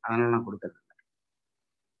கழிக்கிறது? அதனால நான் குடுக்கறது.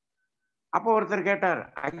 அப்போ ஒருத்தர் கேட்டார்,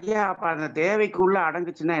 ஐயா அப்ப அந்த தேவைக்கு உள்ள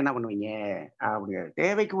அடங்குச்சுன்னா என்ன பண்ணுவீங்க? அப்படிங்கிறாரு.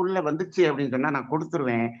 தேவைக்கு உள்ள வந்துச்சு அப்படின்னு சொன்னா நான்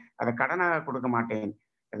குடுத்துருவேன். அத கடனாக கொடுக்க மாட்டேன்.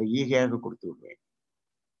 அத ஈகையாக குடுத்து விடுவேன்.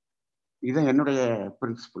 இது என்னுடைய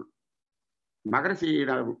பிரின்சிபிள்.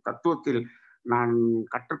 மகரிஷியிட தத்துவத்தில் நான்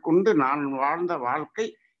கற்றுக்கொண்டு நான் வாழ்ந்த வாழ்க்கை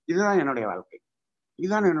இதுதான் என்னுடைய வாழ்க்கை.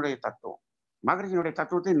 இதுதான் என்னுடைய தத்துவம். மகரிஷியினுடைய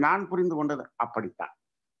தத்துவத்தை நான் புரிந்து கொண்டது அப்படித்தான்.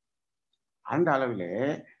 அந்த அளவிலே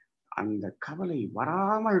அந்த கவலை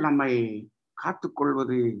வராமல் நம்மை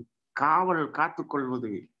காத்துக்கொள்வது, காவல்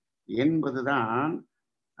காத்துக்கொள்வது என்பதுதான்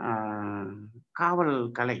காவல்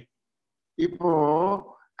கலை. இப்போ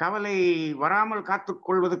கவலை வராமல்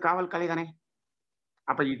காத்துக்கொள்வது காவல் கலை தானே.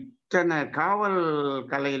 அப்ப இத்தனை காவல்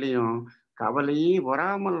கலையிலையும் கவலையே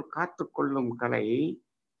வராமல் காத்துக்கொள்ளும் கலை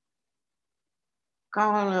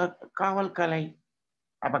காவல் காவல் கலை.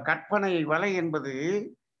 அப்ப கற்பனை வலை என்பது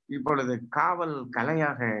இப்பொழுது காவல்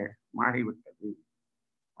கலையாக மாறிவிட்டது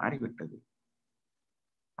மாறிவிட்டது.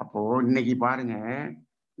 அப்போ இன்னைக்கு பாருங்க,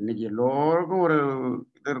 இன்னைக்கு எல்லோருக்கும் ஒரு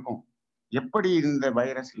இது இருக்கும். எப்படி இந்த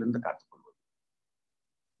வைரஸ்ல இருந்து காத்துக்கொள்வது?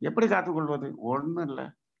 எப்படி காத்துக்கொள்வது? ஒண்ணும் இல்ல.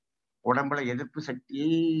 உடம்புல எதிர்ப்பு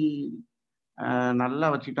சக்தியை நல்லா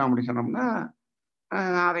வச்சுட்டோம் அப்படி சொன்னோம்னா, அ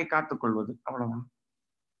அதை காத்துக்கொள்வது. அவ்வளவுதான்.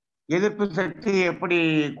 எதிர்ப்பு சக்தியை எப்படி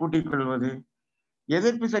கூட்டிக் கொள்வது?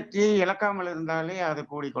 எதிர்ப்பு சக்தியை இழக்காமல் இருந்தாலே அது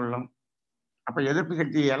கூடிக்கொள்ளும். அப்ப எதிர்ப்பு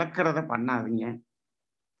சக்தியை இழக்கிறத பண்ணாதீங்க.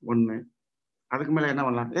 1. அதுக்கு மேல என்ன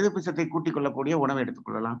பண்ணலாம்? எதிர்ப்பு சக்தியை கூட்டிக் கொள்ளக்கூடிய உணவை எடுத்துக்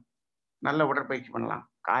கொள்ளலாம். நல்ல உடற்பயிற்சி பண்ணலாம்.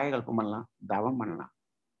 காயகல்பம் பண்ணலாம். தவம் பண்ணலாம்.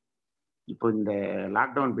 இப்போ இந்த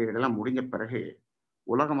லாக்டவுன் பீரியட் எல்லாம் முடிஞ்ச பிறகு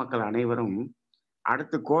உலக மக்கள் அனைவரும்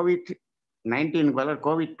அடுத்து COVID-19 பதிலா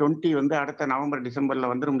COVID-20 வந்து அடுத்த நவம்பர்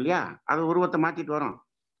டிசம்பர்ல வந்துடும் இல்லையா? அது உருவத்தை மாத்திட்டு வரும்.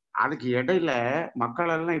 அதுக்கு இடையில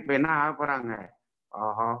மக்கள் எல்லாம் இப்ப என்ன ஆக போறாங்க?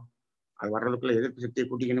 ஆஹா, அது வர்றதுக்குள்ள எதிர்ப்பு சக்தியை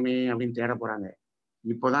கூட்டிக்கணுமே அப்படின்னு தேட போறாங்க.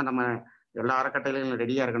 இப்போதான் நம்ம எல்லா அறக்கட்டளைகளும்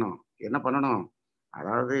ரெடியா இருக்கணும். என்ன பண்ணணும்?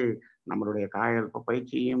 அதாவது நம்மளுடைய காயகல்ப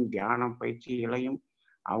பயிற்சியும் தியானம் பயிற்சிகளையும்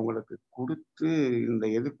அவங்களுக்கு கொடுத்து இந்த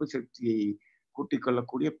எதிர்ப்பு சக்தியை கூட்டிக்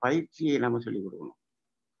கொள்ளக்கூடிய பயிற்சியை நம்ம சொல்லிக் கொடுக்கணும்.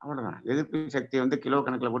 அவ்வளவுதான். எதிர்ப்பு சக்தியை வந்து கிலோ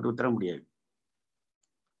கணக்கில் போட்டு வித்துற முடியாது.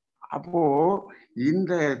 அப்போ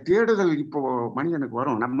இந்த தேடுதல் இப்போ மனிதனுக்கு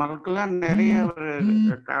வரும். நம்மளுக்கெல்லாம் நிறைய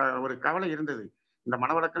ஒரு கவலை இருந்தது. இந்த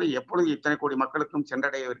மனவளக்கலை எப்பொழுது இத்தனை கோடி மக்களுக்கும்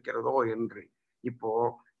சென்றடைய இருக்கிறதோ என்று. இப்போ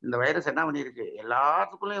இந்த வைரஸ் என்ன பண்ணிருக்கு?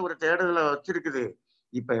 எல்லாத்துக்குள்ளயும் ஒரு தேடுதலை வச்சிருக்குது.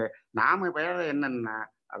 இப்ப நாம வேலை என்னன்னா,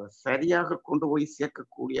 அதை சரியாக கொண்டு போய்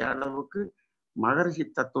சேர்க்கக்கூடிய அளவுக்கு மகரிஷி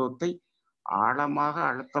தத்துவத்தை ஆழமாக,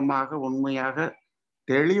 அழுத்தமாக, உண்மையாக,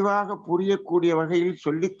 தெளிவாக புரியக்கூடிய வகையில்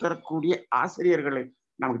சொல்லித்தரக்கூடிய ஆசிரியர்களை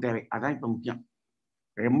நமக்கு தேவை. அதான் இப்ப முக்கியம்.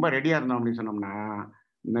 ரொம்ப ரெடியா இருந்தோம் அப்படின்னு சொன்னோம்னா,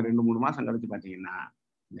 இன்னும் 2-3 மாசம் கழிச்சு பாத்தீங்கன்னா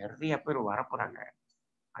நிறைய பேர் வரப்போறாங்க.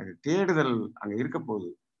 அது தேடுதல் அங்க இருக்க போகுது.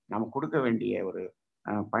 நம்ம கொடுக்க வேண்டிய ஒரு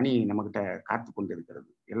பணி நம்மகிட்ட காத்து கொண்டு இருக்கிறது.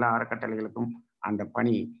 எல்லா அறக்கட்டளைகளுக்கும் அந்த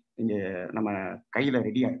பணி இங்க நம்ம கையில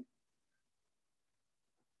ரெடியா இருக்கு.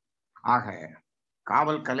 ஆக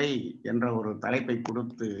காவல் கலை என்ற ஒரு தலைப்பை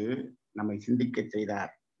கொடுத்து நம்மை சிந்திக்க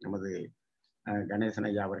செய்தார் நமது கணேசன்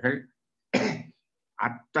ஐயா அவர்கள்.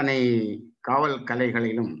 அத்தனை காவல்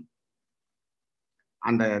கலைகளிலும்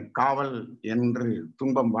அந்த காவல் என்று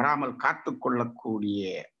துன்பம் வராமல் காத்து கொள்ளக்கூடிய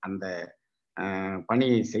அந்த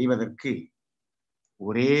பணியை செய்வதற்கு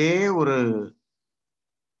ஒரே ஒரு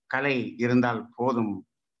கலை இருந்தால் போதும்.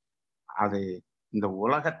 அது இந்த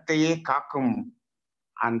உலகத்தையே காக்கும்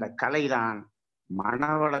அந்த கலைதான்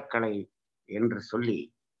மனவளக்கலை என்று சொல்லி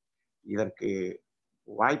இதற்கு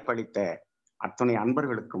வாய்ப்பளித்த அத்தனை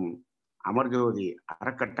அன்பர்களுக்கும் அமர்ஜோதி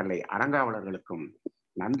அறக்கட்டளை அறங்காவலர்களுக்கும்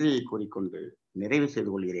நன்றியை கூறிக்கொண்டு நிறைவு செய்து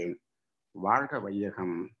கொள்கிறேன். வாழ்க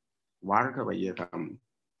வையகம், வாழ்க வையகம்,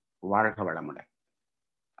 வாழ்க வளமுடன்.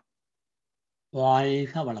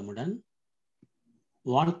 வாழ்க வளமுடன்.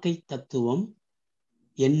 வாழ்க்கை தத்துவம்,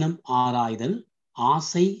 எண்ணம் ஆராய்தல்,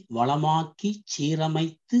 ஆசை வளமாக்கி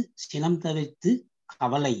சீரமைத்து சினம் தவிர்த்து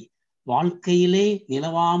கவலை வாழ்க்கையிலே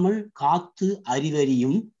நிலவாமல் காத்து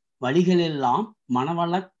அறிவறியும் வழிகளெல்லாம்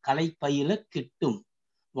மனவளக் கலை பயில கிட்டும்.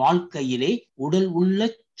 வாழ்க்கையிலே உடல் உள்ள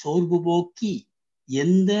சோர்வு போக்கி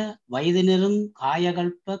எந்த வயதினரும்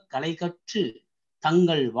காயகல்ப கலை கற்று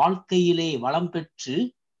தங்கள் வாழ்க்கையிலே வளம் பெற்று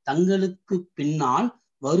தங்களுக்கு பின்னால்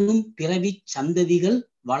வரும் பிறவி சந்ததிகள்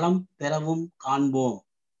வளம் பெறவும் காண்போம்.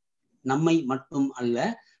 நம்மை மட்டும் அல்ல,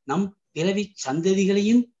 நம் பிறவி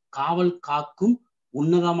சந்ததிகளையும் காவல் காக்கும்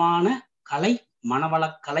உன்னதமான கலை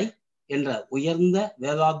மனவளக்கலை என்ற உயர்ந்த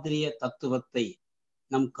வேதாத்திரிய தத்துவத்தை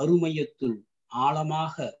நம் கருமையத்துள்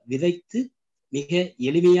ஆழமாக விதைத்து மிக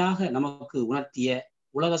எளிமையாக நமக்கு உணர்த்திய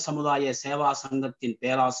உலக சமுதாய சேவா சங்கத்தின்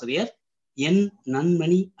பேராசிரியர்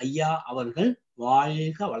N.நன்மணி ஐயா அவர்கள்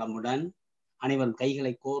வாழ்க வளமுடன். அனைவரும்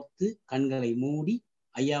கைகளை கோர்த்து கண்களை மூடி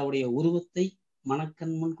ஐயாவுடைய உருவத்தை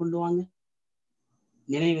மனக்கண் முன் கொண்டு வாங்க.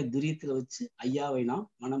 நினைவை துரியத்தில் வச்சு ஐயாவை நாம்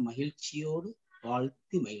மன மகிழ்ச்சியோடு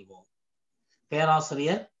வாழ்த்தி மகிழ்வோம்.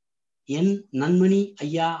 பேராசிரியர் N.நன்மணி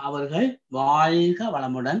ஐயா அவர்கள் வாழ்க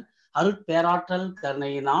வளமுடன். அருட்பேராற்றல்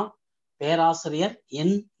கருணையினால் பேராசிரியர்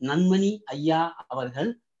N.நன்மணி ஐயா அவர்கள்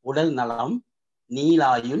உடல் நலம்,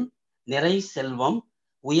 நீலாயுள், நிறை செல்வம்,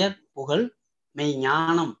 உயர் புகழ், மெய்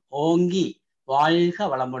ஞானம் ஓங்கி வாழ்க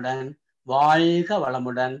வளமுடன், வாழ்க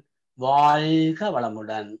வளமுடன், வாழ்க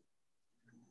வளமுடன்.